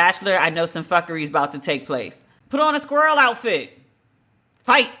camera at The Bachelor, I know some fuckery is about to take place. Put on a squirrel outfit.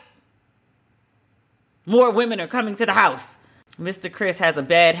 Fight. More women are coming to the house. Mr. Chris has a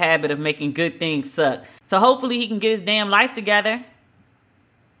bad habit of making good things suck. So hopefully he can get his damn life together.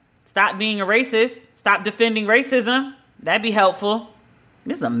 Stop being a racist. Stop defending racism. That'd be helpful.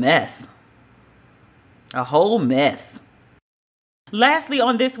 This is a mess. A whole mess. Lastly,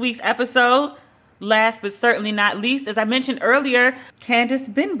 on this week's episode, last but certainly not least, as I mentioned earlier,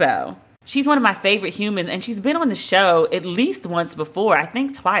 Candice Benbow. She's one of my favorite humans, and she's been on the show at least once before, I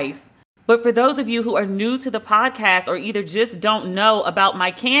think twice. But for those of you who are new to the podcast or either just don't know about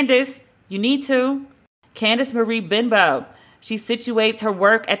my Candice, you need to. Candice Marie Benbow. She situates her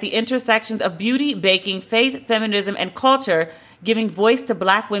work at the intersections of beauty, baking, faith, feminism, and culture, giving voice to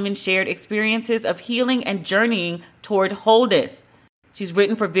Black women's shared experiences of healing and journeying toward wholeness. She's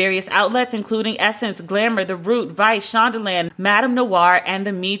written for various outlets, including Essence, Glamour, The Root, Vice, Shondaland, Madame Noir, and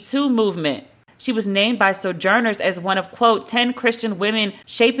the Me Too movement. She was named by Sojourners as one of, quote, 10 Christian women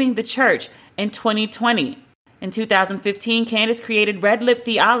shaping the church in 2020. In 2015, Candice created Red Lip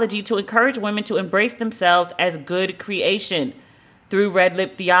Theology to encourage women to embrace themselves as good creation. Through Red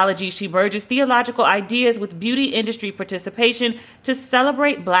Lip Theology, she merges theological ideas with beauty industry participation to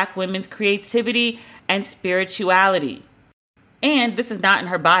celebrate Black women's creativity and spirituality. And this is not in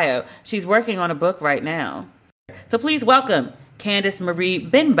her bio. She's working on a book right now. So please welcome Candice Marie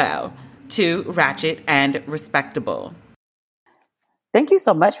Benbow to Ratchet and Respectable. Thank you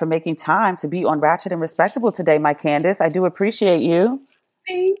so much for making time to be on Ratchet and Respectable today, my Candice. I do appreciate you.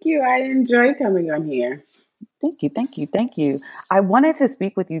 Thank you. I enjoy coming on here. Thank you. I wanted to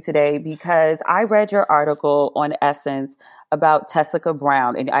speak with you today because I read your article on Essence about Tessica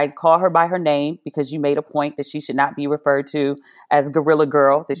Brown, and I call her by her name because you made a point that she should not be referred to as Gorilla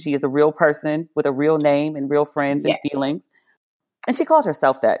Girl, that she is a real person with a real name and real friends and feelings. And she called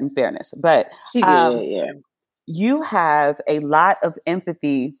herself that, in fairness. But she did, yeah. You have a lot of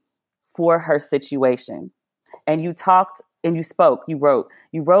empathy for her situation. And you talked and you spoke, you wrote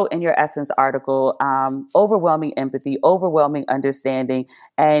in your Essence article, overwhelming empathy, overwhelming understanding.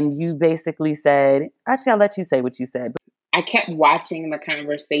 And you basically said, actually, I'll let you say what you said. I kept watching the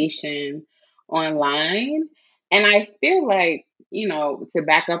conversation online. And I feel like, to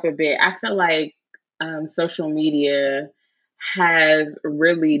back up a bit, I feel like social media has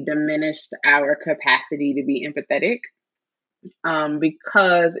really diminished our capacity to be empathetic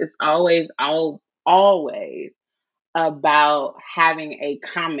because it's always about having a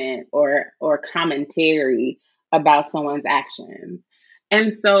comment or commentary about someone's actions.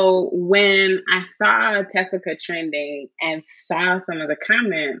 And so when I saw Tessica trending and saw some of the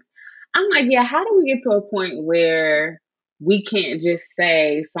comments, I'm like, yeah, how do we get to a point where we can't just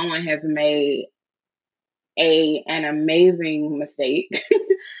say someone has made an amazing mistake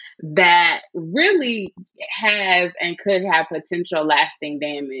that really has and could have potential lasting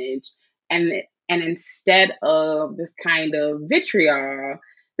damage, and instead of this kind of vitriol,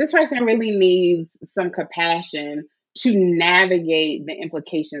 this person really needs some compassion to navigate the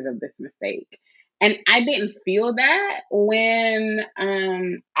implications of this mistake. And I didn't feel that when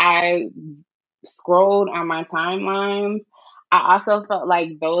I scrolled on my timelines. I also felt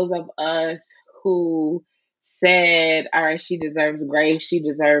like those of us who said, all right, she deserves grace, she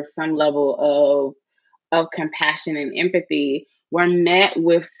deserves some level of compassion and empathy, were met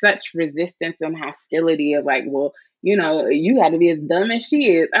with such resistance and hostility of like, well, you got to be as dumb as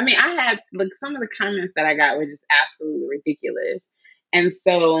she is. I mean, I had like some of the comments that I got were just absolutely ridiculous. And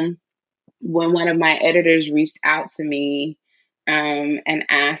so when one of my editors reached out to me and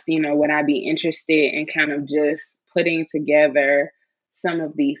asked, would I be interested in kind of just putting together some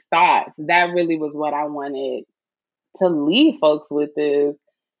of these thoughts, that really was what I wanted to leave folks with is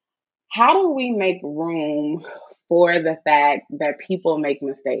how do we make room for the fact that people make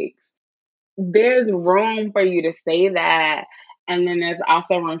mistakes? There's room for you to say that. And then there's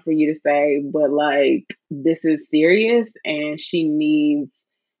also room for you to say, but like, this is serious and she needs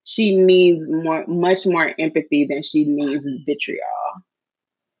much more empathy than she needs vitriol.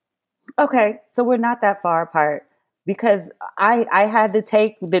 Okay, so we're not that far apart because I had to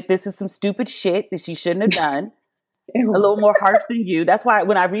take that this is some stupid shit that she shouldn't have done. A little more harsh than you. That's why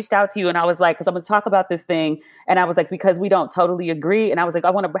when I reached out to you and I was like, because I'm going to talk about this thing, and I was like, because we don't totally agree, and I was like,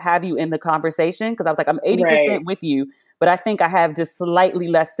 I want to have you in the conversation because I was like, I'm 80% Right. with you, but I think I have just slightly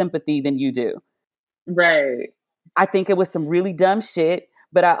less sympathy than you do. Right. I think it was some really dumb shit,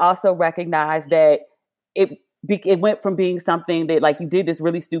 but I also recognize that it went from being something that like you did this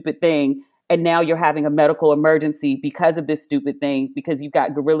really stupid thing and now you're having a medical emergency because of this stupid thing because you've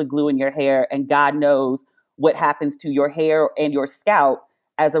got Gorilla Glue in your hair and God knows what happens to your hair and your scalp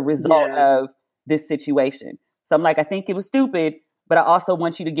as a result Yeah. of this situation. So I'm like, I think it was stupid, but I also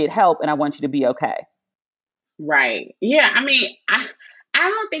want you to get help and I want you to be okay. Right. Yeah. I mean, I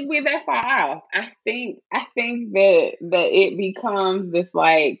don't think we're that far off. I think that it becomes this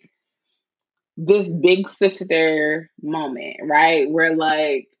like this big sister moment, right? Where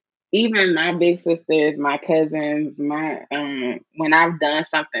like even my big sisters, my cousins, my when I've done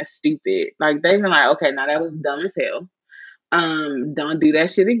something stupid, like they've been like, okay, now that was dumb as hell. Don't do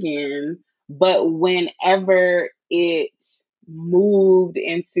that shit again. But whenever it moved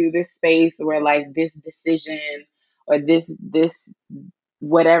into this space where like this decision or this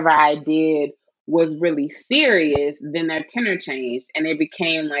whatever I did was really serious, then their tenor changed and it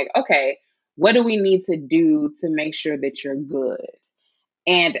became like, okay, what do we need to do to make sure that you're good?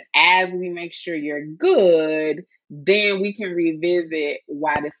 And as we make sure you're good, then we can revisit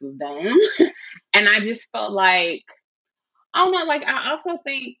why this was done. And I just felt like, oh no, like I also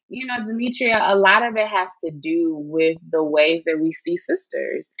think, Demetria, a lot of it has to do with the ways that we see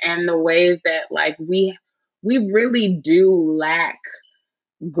sisters and the ways that like we really do lack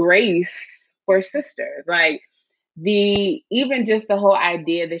grace for sisters. Like the even just the whole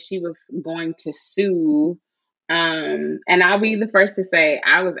idea that she was going to sue, and I'll be the first to say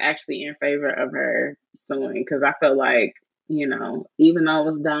I was actually in favor of her suing because I felt like, even though it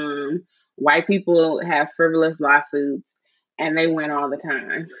was dumb, white people have frivolous lawsuits and they win all the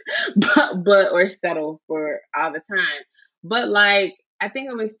time. but or settle for all the time. But like I think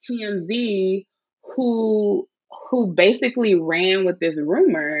it was TMZ who basically ran with this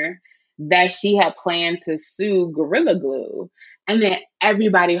rumor that she had planned to sue Gorilla Glue. And then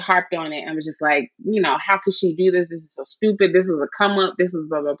everybody harped on it and was just like, how could she do this? This is so stupid. This was a come up. This is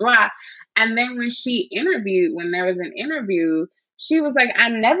blah, blah, blah. And then when there was an interview, she was like, I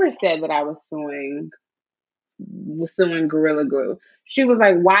never said that I was suing Gorilla Glue. She was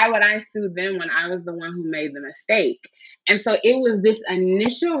like, why would I sue them when I was the one who made the mistake? And so it was this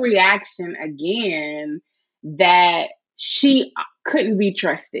initial reaction again that she couldn't be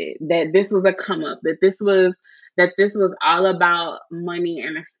trusted, that this was a come up, that this was all about money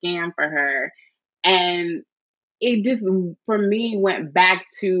and a scam for her. And it just for me went back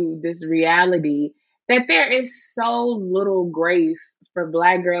to this reality that there is so little grace for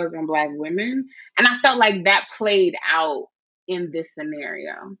black girls and black women, and I felt like that played out in this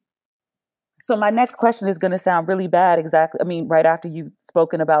scenario. So my next question is going to sound really bad, exactly. I mean, right after you've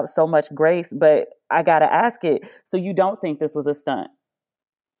spoken about so much grace, but I got to ask it. So you don't think this was a stunt?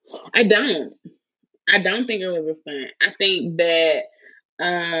 I don't. I don't think it was a stunt. I think that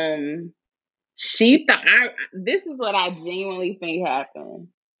um she thought this is what I genuinely think happened.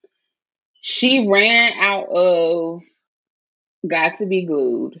 She ran out of got to be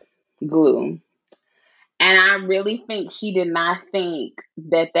glue. And I really think she did not think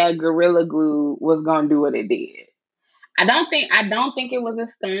that that Gorilla Glue was going to do what it did. I don't think it was a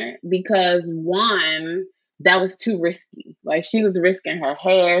stunt because one, that was too risky. Like she was risking her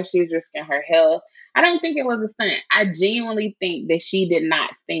hair, she was risking her health. I don't think it was a stunt. I genuinely think that she did not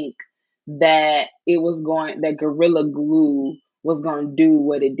think that Gorilla Glue was going to do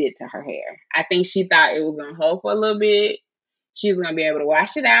what it did to her hair. I think she thought it was going to hold for a little bit. She was going to be able to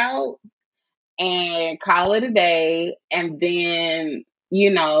wash it out and call it a day, and then,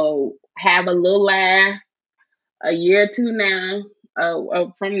 have a little laugh a year or two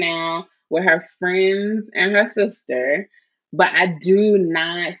from now with her friends and her sister. But I do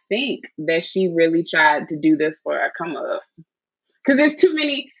not think that she really tried to do this for a come up because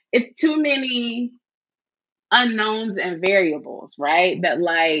it's too many unknowns and variables, right? That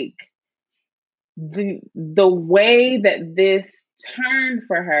like the way that this turned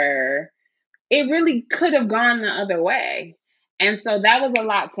for her, it really could have gone the other way. And so that was a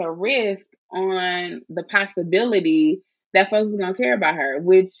lot to risk on the possibility that folks were going to care about her,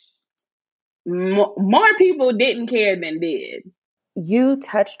 which more people didn't care than did. You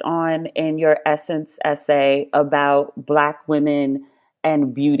touched on in your Essence essay about Black women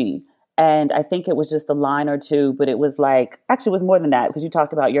and beauty. And I think it was just a line or two, but it was like, actually, it was more than that because you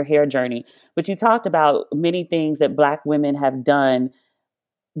talked about your hair journey, but you talked about many things that Black women have done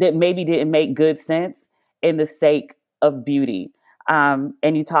that maybe didn't make good sense in the sake of beauty. And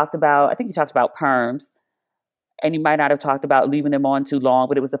I think you talked about perms, and you might not have talked about leaving them on too long,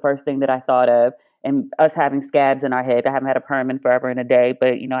 but it was the first thing that I thought of. And us having scabs in our head. I haven't had a perm in forever and a day,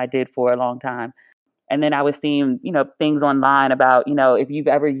 but I did for a long time. And then I was seeing things online about if you've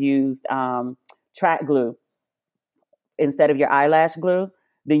ever used track glue instead of your eyelash glue,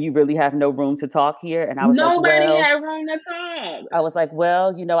 then you really have no room to talk here. And I was like, Nobody well, had room to talk.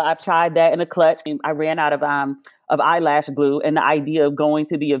 I've tried that in a clutch. And I ran out of eyelash glue, and the idea of going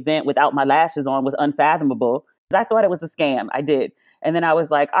to the event without my lashes on was unfathomable. I thought it was a scam. I did. And then I was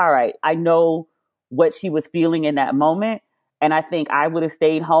like, all right, I know what she was feeling in that moment. And I think I would have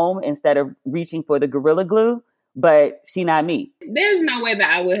stayed home instead of reaching for the Gorilla Glue, but she not me. There's no way that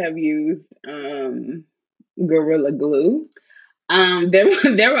I would have used Gorilla Glue. There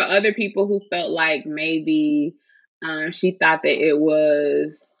were other people who felt like maybe she thought that it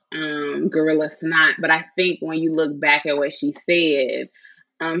was Gorilla Snot, but I think when you look back at what she said,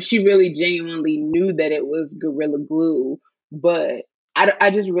 she really genuinely knew that it was Gorilla Glue, but I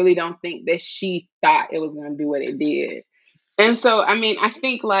just really don't think that she thought it was going to do what it did. And so, I mean, I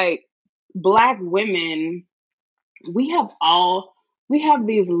think like Black women, we have all we have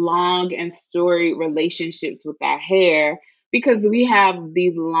these long and storied relationships with our hair because we have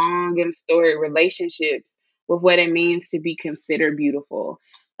these long and storied relationships with what it means to be considered beautiful,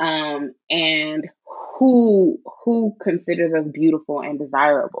 and who considers us beautiful and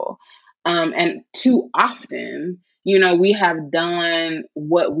desirable. And too often, we have done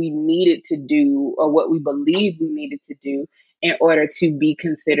what we needed to do or what we believe we needed to do in order to be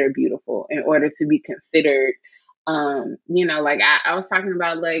considered beautiful, in order to be considered, like I was talking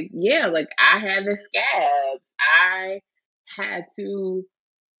about, like, yeah, like I had the scabs. I had to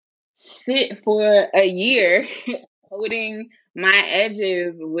sit for a year coating my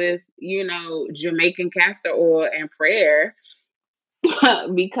edges with, Jamaican castor oil and prayer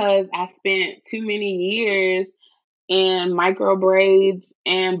because I spent too many years in micro braids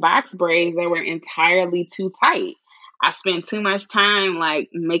and box braids that were entirely too tight. I spent too much time like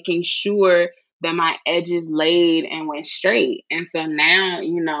making sure that my edges laid and went straight. And so now,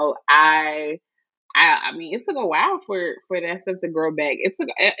 I mean, it took a while for that stuff to grow back. It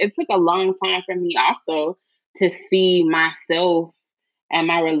took a long time for me also to see myself and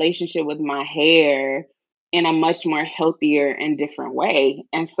my relationship with my hair in a much more healthier and different way.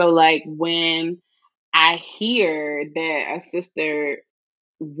 And so like when I hear that a sister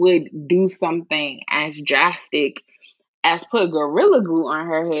would do something as drastic as put Gorilla Glue on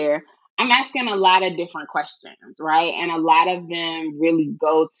her hair, I'm asking a lot of different questions, right? And a lot of them really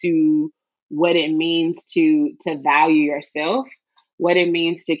go to what it means to value yourself, what it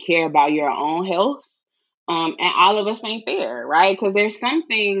means to care about your own health. And all of us ain't there, right? Because there's some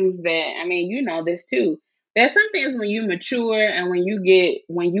things that, I mean, you know this too. there's some things when you mature and when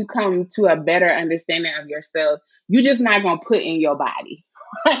you come to a better understanding of yourself, you're just not gonna put in your body.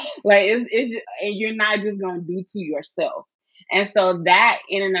 Like and you're not just gonna do to yourself. And so that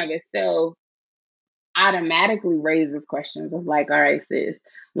in and of itself automatically raises questions of like, all right, sis,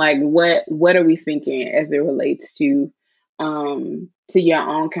 like what are we thinking as it relates to your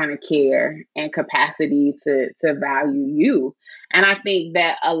own kind of care and capacity to value you. And I think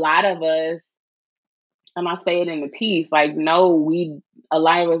that a lot of us, and I say it in the piece, like, no, a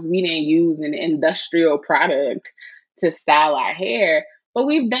lot of us, we didn't use an industrial product to style our hair, but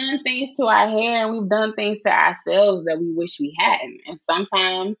we've done things to our hair and we've done things to ourselves that we wish we hadn't. And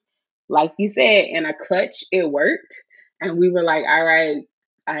sometimes, like you said, in a clutch, it worked. And we were like, all right,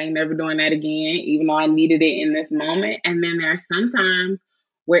 I ain't never doing that again, even though I needed it in this moment. And then there are some times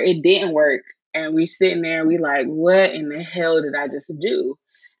where it didn't work. And we sitting there, we like, what in the hell did I just do?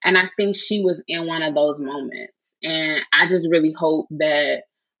 And I think she was in one of those moments. And I just really hope that,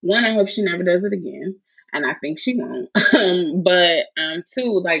 one, I hope she never does it again. And I think she won't. But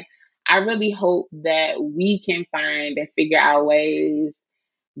two, like, I really hope that we can find and figure out ways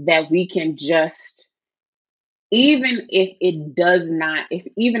that we can just, even if it does not,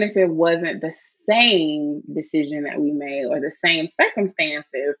 even if it wasn't the same decision that we made or the same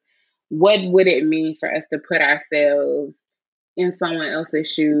circumstances, what would it mean for us to put ourselves in someone else's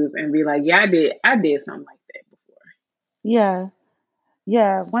shoes and be like, yeah, I did something like that before. Yeah.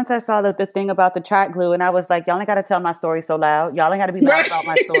 Yeah. Once I saw the thing about the track glue, and I was like, y'all ain't got to tell my story so loud. Y'all ain't got to be loud Right. about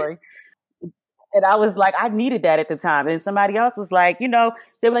my story. And I was like, I needed that at the time. And somebody else was like, they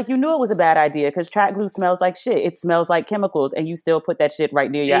were like, you knew it was a bad idea because track glue smells like shit. It smells like chemicals, and you still put that shit right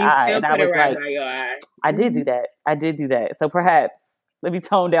near your And you eye. still And I put it was right like, by your eye. I did do that. I did do that. So perhaps let me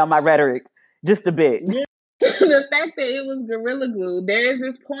tone down my rhetoric just a bit. Yeah. The fact that it was Gorilla Glue, there is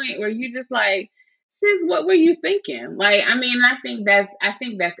this point where you just like, sis, what were you thinking? Like, I mean, I think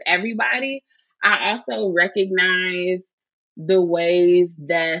that's everybody. I also recognize the ways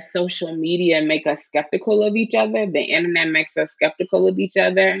that social media make us skeptical of each other. The internet makes us skeptical of each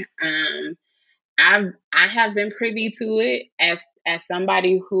other. I have been privy to it as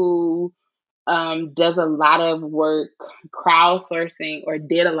somebody who does a lot of work crowdsourcing, or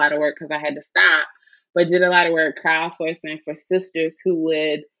did a lot of work because I had to stop, but did a lot of work crowdsourcing for sisters who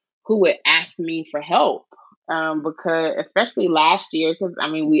would ask me for help. Because especially last year, because I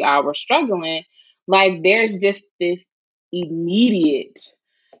mean we all were struggling, like there's just this immediate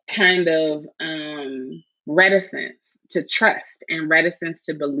kind of reticence to trust and reticence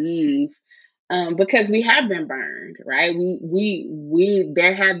to believe, because we have been burned, right? We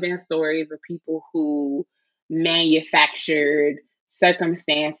there have been stories of people who manufactured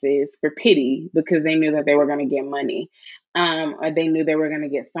circumstances for pity because they knew that they were going to get money, or they knew they were going to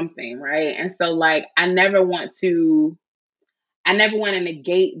get something, right? And so, like, I never want to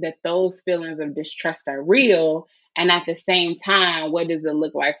negate that those feelings of distrust are real. And at the same time, what does it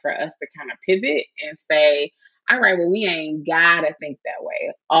look like for us to kind of pivot and say, all right, well, we ain't gotta think that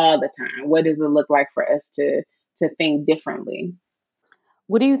way all the time. What does it look like for us to think differently?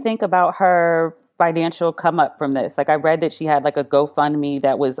 What do you think about her financial come up from this? Like I read that she had like a GoFundMe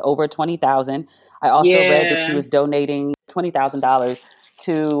that was over 20,000. I also read that she Yeah. was donating $20,000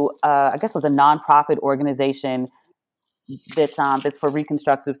 to I guess it was a nonprofit organization that's for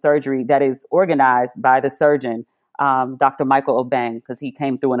reconstructive surgery that is organized by the surgeon, Dr. Michael Obeng, because he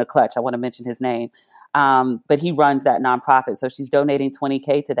came through in a clutch. I want to mention his name. But he runs that nonprofit. So she's donating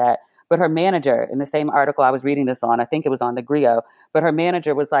 20K to that. But her manager, in the same article I was reading this on, I think it was on the Grio, but her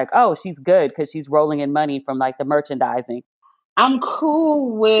manager was like, oh, she's good because she's rolling in money from like the merchandising. I'm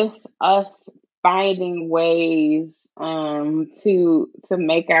cool with us finding ways to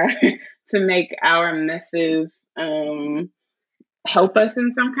make our to make our messes help us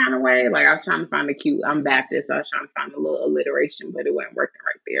in some kind of way. Like I was trying to find a cute. I'm Baptist, so I was trying to find a little alliteration, but it wasn't working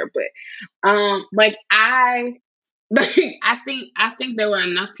right there. But like I like I think there were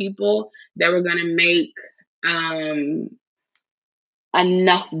enough people that were gonna make um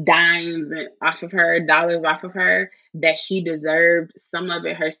enough dimes off of her, dollars off of her, that she deserved some of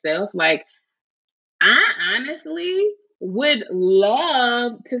it herself. Like I honestly would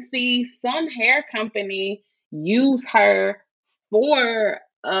love to see some hair company use her for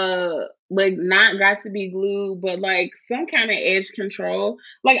like not got to be glue, but like some kind of edge control.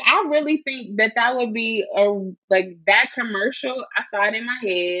 Like I really think that that would be a like that commercial. I saw it in my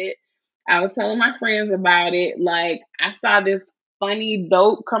head. I was telling my friends about it. Like I saw this funny,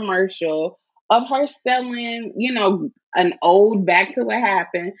 dope commercial of her selling, an old Back to What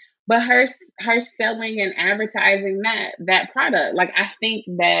Happened, but her selling and advertising that product. Like I think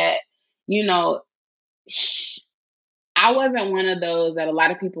that, you know, I wasn't one of those that a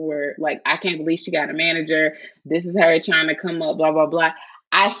lot of people were like, I can't believe she got a manager. This is her trying to come up, blah, blah, blah.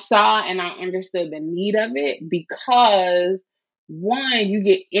 I saw and I understood the need of it because one, you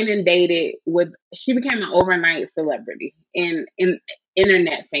get inundated with, she became an overnight celebrity and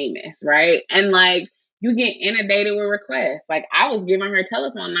internet famous, right? And like, you get inundated with requests. Like, I was giving her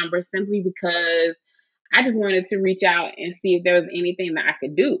telephone number simply because I just wanted to reach out and see if there was anything that I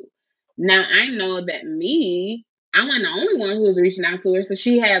could do. Now, I know that I'm not the only one who was reaching out to her. So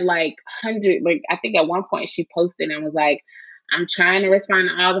she had like I think at one point she posted and was like, I'm trying to respond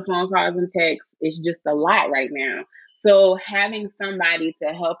to all the phone calls and texts. It's just a lot right now. So having somebody to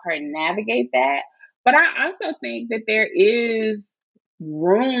help her navigate that. But I also think that there is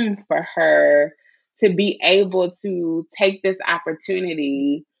room for her to be able to take this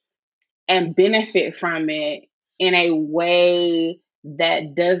opportunity and benefit from it in a way that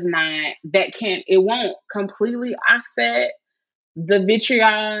it won't completely offset the vitriol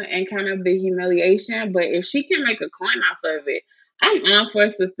and kind of the humiliation. But if she can make a coin off of it, I'm all for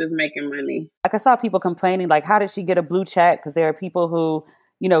sisters making money. Like, I saw people complaining, like, how did she get a blue check? Because there are people who,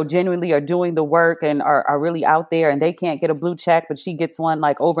 genuinely are doing the work and are really out there and they can't get a blue check, but she gets one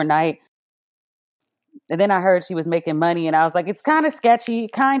like overnight. And then I heard she was making money and I was like, it's kind of sketchy,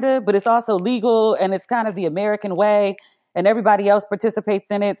 but it's also legal and it's kind of the American way and everybody else participates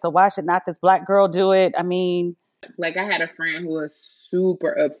in it. So why should not this Black girl do it? I mean, like, I had a friend who was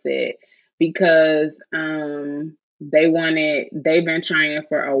super upset because they've been trying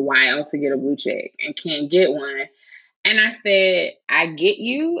for a while to get a blue check and can't get one. And I said, I get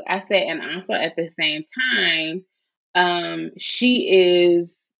you. I said, and also at the same time, she is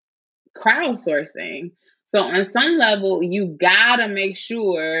crowdsourcing. So on some level, you gotta make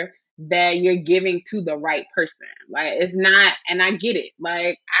sure that you're giving to the right person. Like, it's not, and I get it.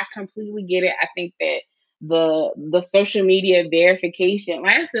 Like, I completely get it. I think that the social media verification,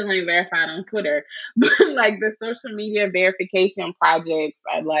 like, I still ain't verified on Twitter, but like the social media verification projects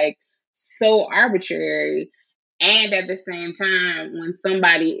are like so arbitrary. And at the same time, when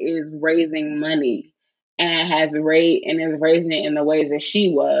somebody is raising money and is raising it in the ways that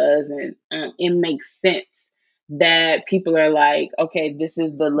she was, and it makes sense that people are like, okay, this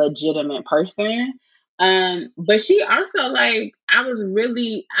is the legitimate person. But she also, like, I was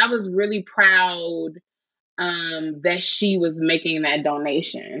really proud that she was making that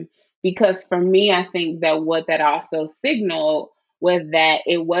donation, because for me, I think that what that also signaled was that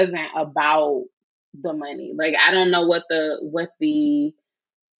it wasn't about the money. Like, I don't know what the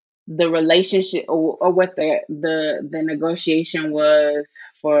relationship or what the negotiation was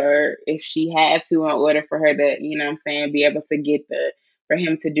for, if she had to, in order for her to, be able to for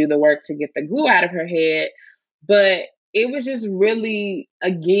him to do the work to get the glue out of her head. But it was just really,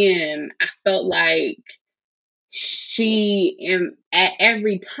 again, I felt like at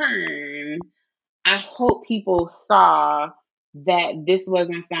every turn, I hope people saw that this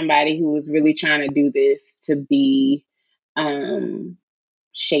wasn't somebody who was really trying to do this to be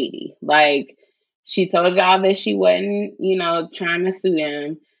shady. Like, she told y'all that she wasn't, trying to sue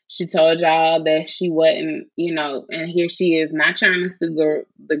him. She told y'all that she wasn't, and here she is not trying to sue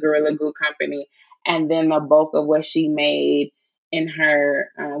the Gorilla Glue company. And then the bulk of what she made in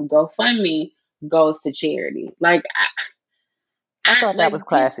her GoFundMe goes to charity. Like, I thought that was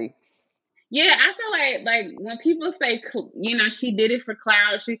classy. Yeah, I feel like when people say, she did it for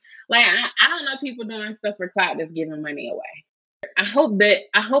clout, I don't know people doing stuff for clout that's giving money away. I hope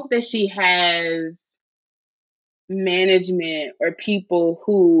that she has management or people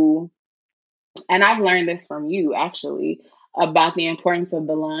who, and I've learned this from you actually, about the importance of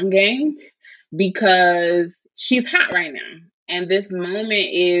the long game, because she's hot right now. And this moment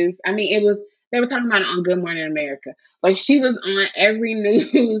is, they were talking about it on Good Morning America. Like, she was on every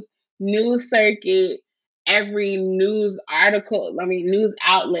news circuit, every news article, news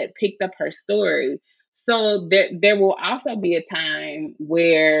outlet picked up her story. So there will also be a time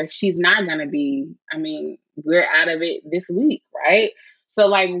where she's not going to be, we're out of it this week, right? So,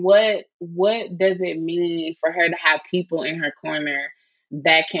 like, what does it mean for her to have people in her corner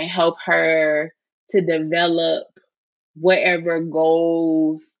that can help her to develop whatever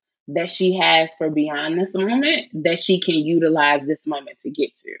goals that she has for beyond this moment, that she can utilize this moment to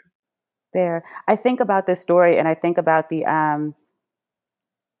get to? There, I think about this story, and I think about the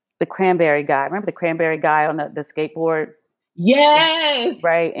cranberry guy. Remember the cranberry guy on the skateboard? Yes.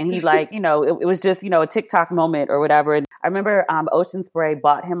 Right. And he, like, it was just, a TikTok moment or whatever. And I remember Ocean Spray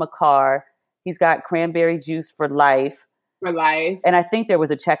bought him a car. He's got cranberry juice for life. for life. And I think there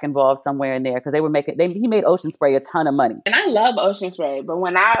was a check involved somewhere in there because he made Ocean Spray a ton of money. And I love Ocean Spray, but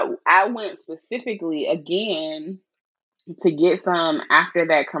when I went specifically again to get some after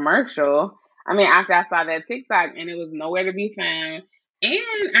that commercial, I mean, after I saw that TikTok, and it was nowhere to be found.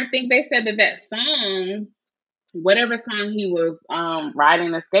 And I think they said that song, whatever song he was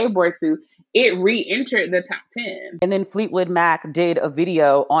riding a skateboard to, it re-entered the top 10. And then Fleetwood Mac did a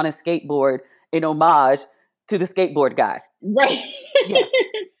video on a skateboard in homage to the skateboard guy. Right. Yeah.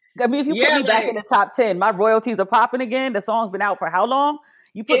 I mean, if you put me back in the top 10, my royalties are popping again. The song's been out for how long?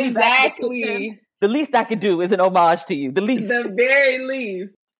 You put me back in the top 10, the least I could do is an homage to you. The least. The very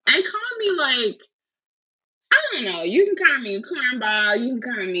least. And call me like, I don't know, you can call me cornball, you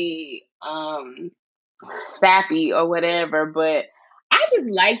can call me sappy or whatever, but I just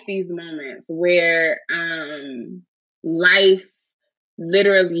like these moments where life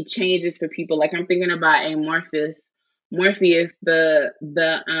literally changes for people. Like I'm thinking about Morpheus, the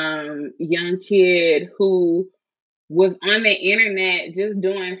young kid who was on the internet just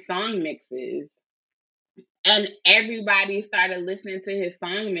doing song mixes, and everybody started listening to his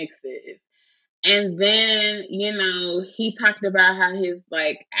song mixes. And then, he talked about how his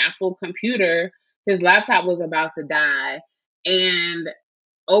Apple computer, his laptop was about to die, and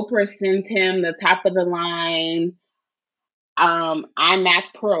Oprah sends him the top of the line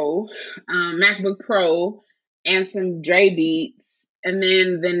MacBook Pro, and some Dre beats. And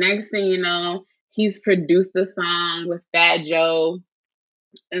then the next thing you know, he's produced a song with Fat Joe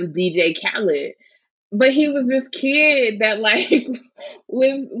and DJ Khaled. But he was this kid that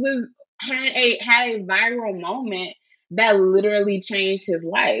had a viral moment that literally changed his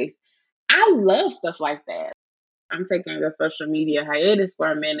life. I love stuff like that. I'm taking a social media hiatus for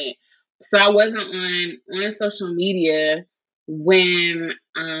a minute. So I wasn't on social media when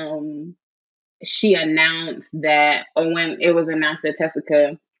she announced that, or when it was announced that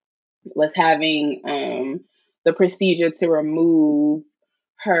Tessica was having the procedure to remove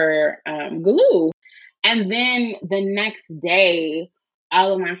her glue. And then the next day,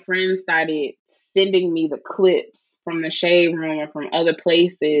 all of my friends started sending me the clips from the shade room or from other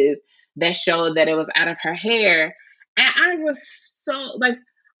places that showed that it was out of her hair. And I was so,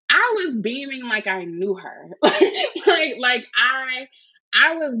 I was beaming like I knew her.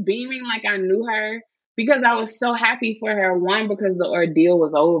 I was beaming like I knew her because I was so happy for her. One, because the ordeal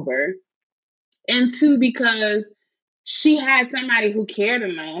was over. And two, because she had somebody who cared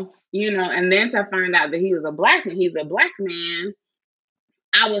enough, and then to find out that he's a black man,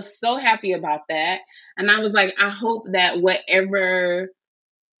 I was so happy about that. And I was like, I hope that whatever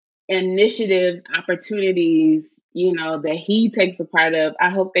initiatives, opportunities, that he takes a part of, I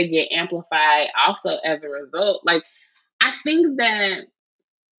hope they get amplified also as a result. I think that,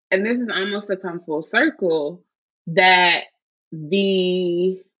 and this is almost to come full circle, that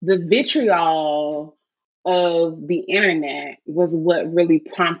the vitriol of the internet was what really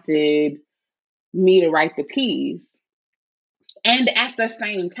prompted me to write the piece. And at the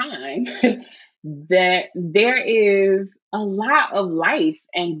same time, that there is a lot of life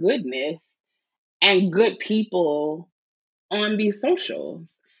and goodness and good people on these socials.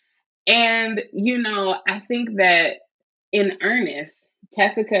 And, I think that in earnest,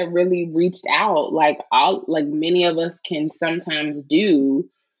 Tessica really reached out like many of us can sometimes do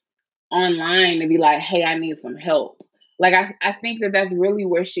online, to be like, hey, I need some help. I think that that's really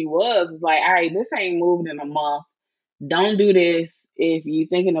where she was like, all right, this ain't moved in a month. Don't do this if you're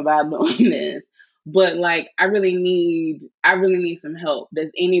thinking about doing this. But I really need some help.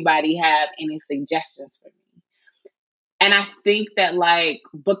 Does anybody have any suggestions for me? And I think that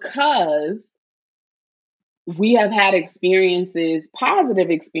because we have had experiences, positive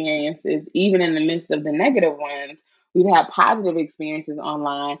experiences, even in the midst of the negative ones, we've had positive experiences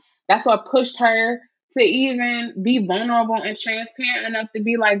online. That's what pushed her to even be vulnerable and transparent enough to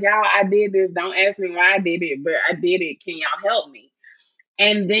be like, y'all, I did this. Don't ask me why I did it, but I did it. Can y'all help me?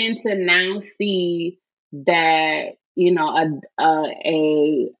 And then to now see that,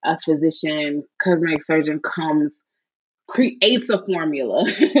 a physician, cosmetic surgeon creates a formula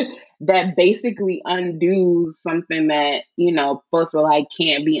that basically undoes something that, folks were like,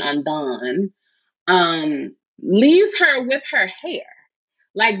 can't be undone, leaves her with her hair.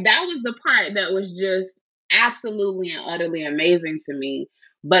 That was the part that was just absolutely and utterly amazing to me.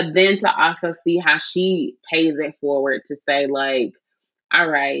 But then to also see how she pays it forward to say, all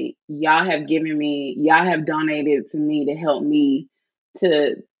right, y'all have donated to me to help me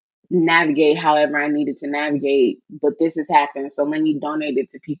to navigate however I needed to navigate, but this has happened, so let me donate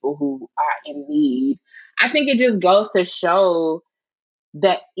it to people who are in need. I think it just goes to show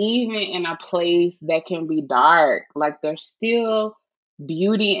that even in a place that can be dark, like there's still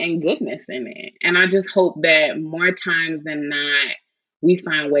beauty and goodness in it. And I just hope that more times than not, we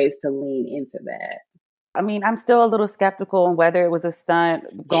find ways to lean into that. I mean, I'm still a little skeptical on whether it was a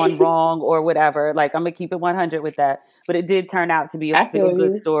stunt gone wrong or whatever. Like, I'm going to keep it 100 with that. But it did turn out to be a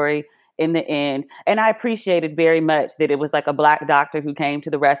feel-good story in the end. And I appreciated very much that it was like a Black doctor who came to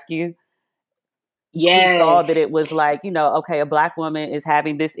the rescue. Yes. We saw that it was like, okay, a Black woman is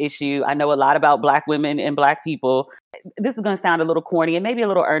having this issue. I know a lot about Black women and Black people. This is going to sound a little corny and maybe a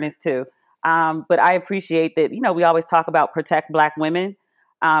little earnest too. But I appreciate that, we always talk about protect Black women.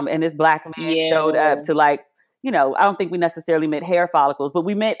 And this Black man showed up to I don't think we necessarily meant hair follicles, but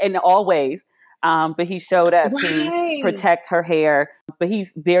we meant in all ways. But he showed up to protect her hair. But he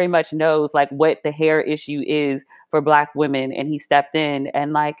very much knows like what the hair issue is for Black women. And he stepped in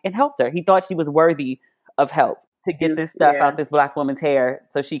and helped her. He thought she was worthy of help to get this stuff out this Black woman's hair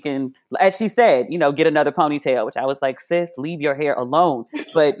so she can, as she said, get another ponytail, which I was like, sis, leave your hair alone.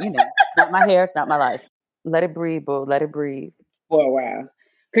 But, it's not my hair. It's not my life. Let it breathe, boo. Let it breathe. For a while.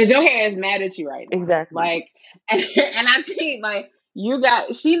 Because your hair is mad at you right now. Exactly. And I think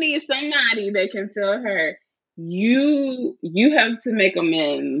she needs somebody that can tell her, you have to make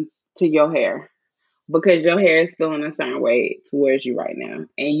amends to your hair because your hair is feeling a certain way towards you right now.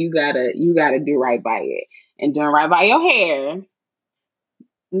 And you gotta do right by it. And doing right by your hair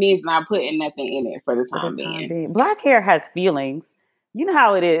means not putting nothing in it for the time being. Black hair has feelings. You know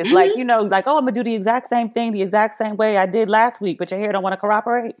how it is. Mm-hmm. I'm going to do the exact same thing, the exact same way I did last week, but your hair don't want to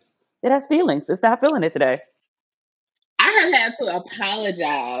cooperate. It has feelings. It's not feeling it today. I have had to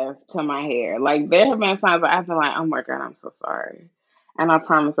apologize to my hair. There have been times where I feel like, oh my God, I'm so sorry. And I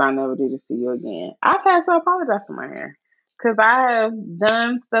promise I'll never do this to you again. I've had to apologize to my hair because I have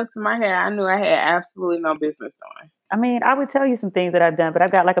done stuff to my hair I knew I had absolutely no business doing. I mean, I would tell you some things that I've done, but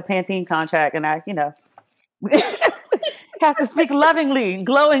I've got a Pantene contract and I, have to speak lovingly,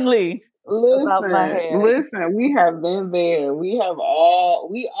 glowingly about my hair. Listen, we have been there. We all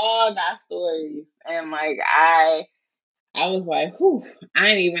got stories. And I was like, whew, I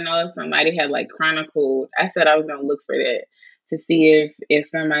didn't even know if somebody had chronicled. I said I was going to look for that to see if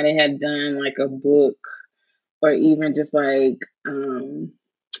somebody had done a book or even just a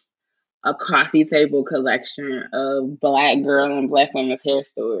coffee table collection of Black girl and Black women's hair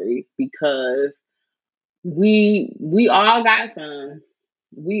stories because we all got some.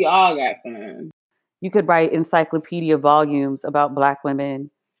 We all got some. You could write encyclopedia volumes about Black women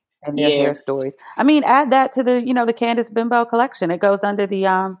and their hair stories. I mean, add that to the, the Candace Bimbo collection. It goes under the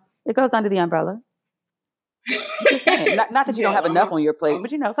umbrella. Not that you don't have enough on your plate, but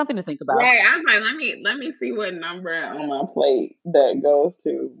something to think about. Right. I was like, let me see what number on my plate that goes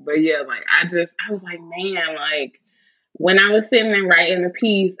to. But yeah, I was like, man, when I was sitting there writing the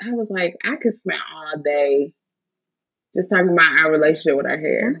piece, I was like, I could spend all day just talking about our relationship with our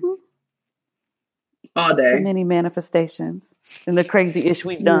hair. Mm-hmm. All day. The many manifestations and the crazy ish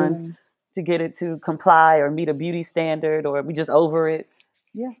we've done to get it to comply or meet a beauty standard, or we just over it.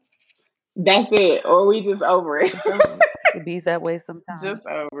 Yeah. That's it. Or we just over it. It be that way sometimes. Just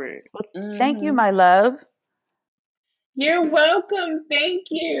over it. Well, Thank you, my love. You're welcome. Thank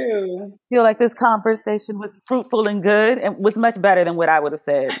you. I feel like this conversation was fruitful and good and was much better than what I would have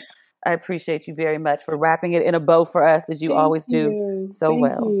said. I appreciate you very much for wrapping it in a bow for us as you always do so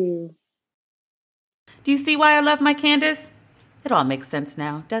well. You. Do you see why I love my Candace? It all makes sense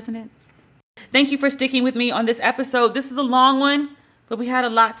now, doesn't it? Thank you for sticking with me on this episode. This is a long one, but we had a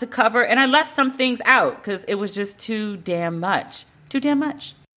lot to cover, and I left some things out because it was just too damn much. Too damn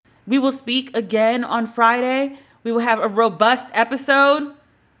much. We will speak again on Friday. We will have a robust episode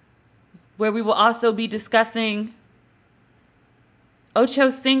where we will also be discussing Ocho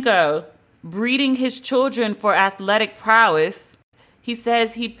Cinco breeding his children for athletic prowess. He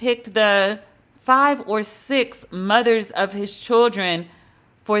says he picked the 5 or 6 mothers of his children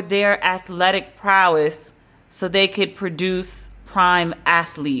for their athletic prowess so they could produce prime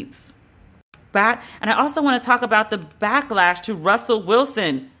athletes. And I also want to talk about the backlash to Russell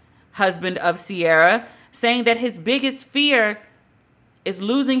Wilson, husband of Ciara, saying that his biggest fear is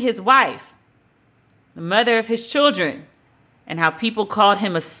losing his wife, the mother of his children, and how people called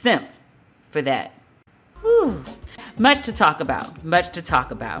him a simp for that. Whew. Much to talk about.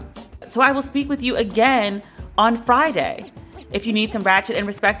 So I will speak with you again on Friday. If you need some ratchet and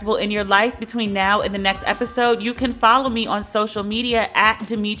respectable in your life between now and the next episode, you can follow me on social media at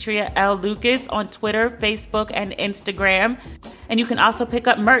Demetria L. Lucas on Twitter, Facebook, and Instagram. And you can also pick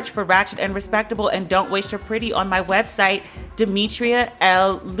up merch for Ratchet and Respectable and Don't Waste Your Pretty on my website,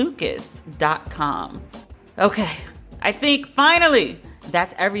 DemetriaLLucas.com. Okay, I think finally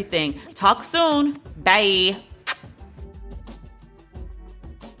That's everything. Talk soon. Bye.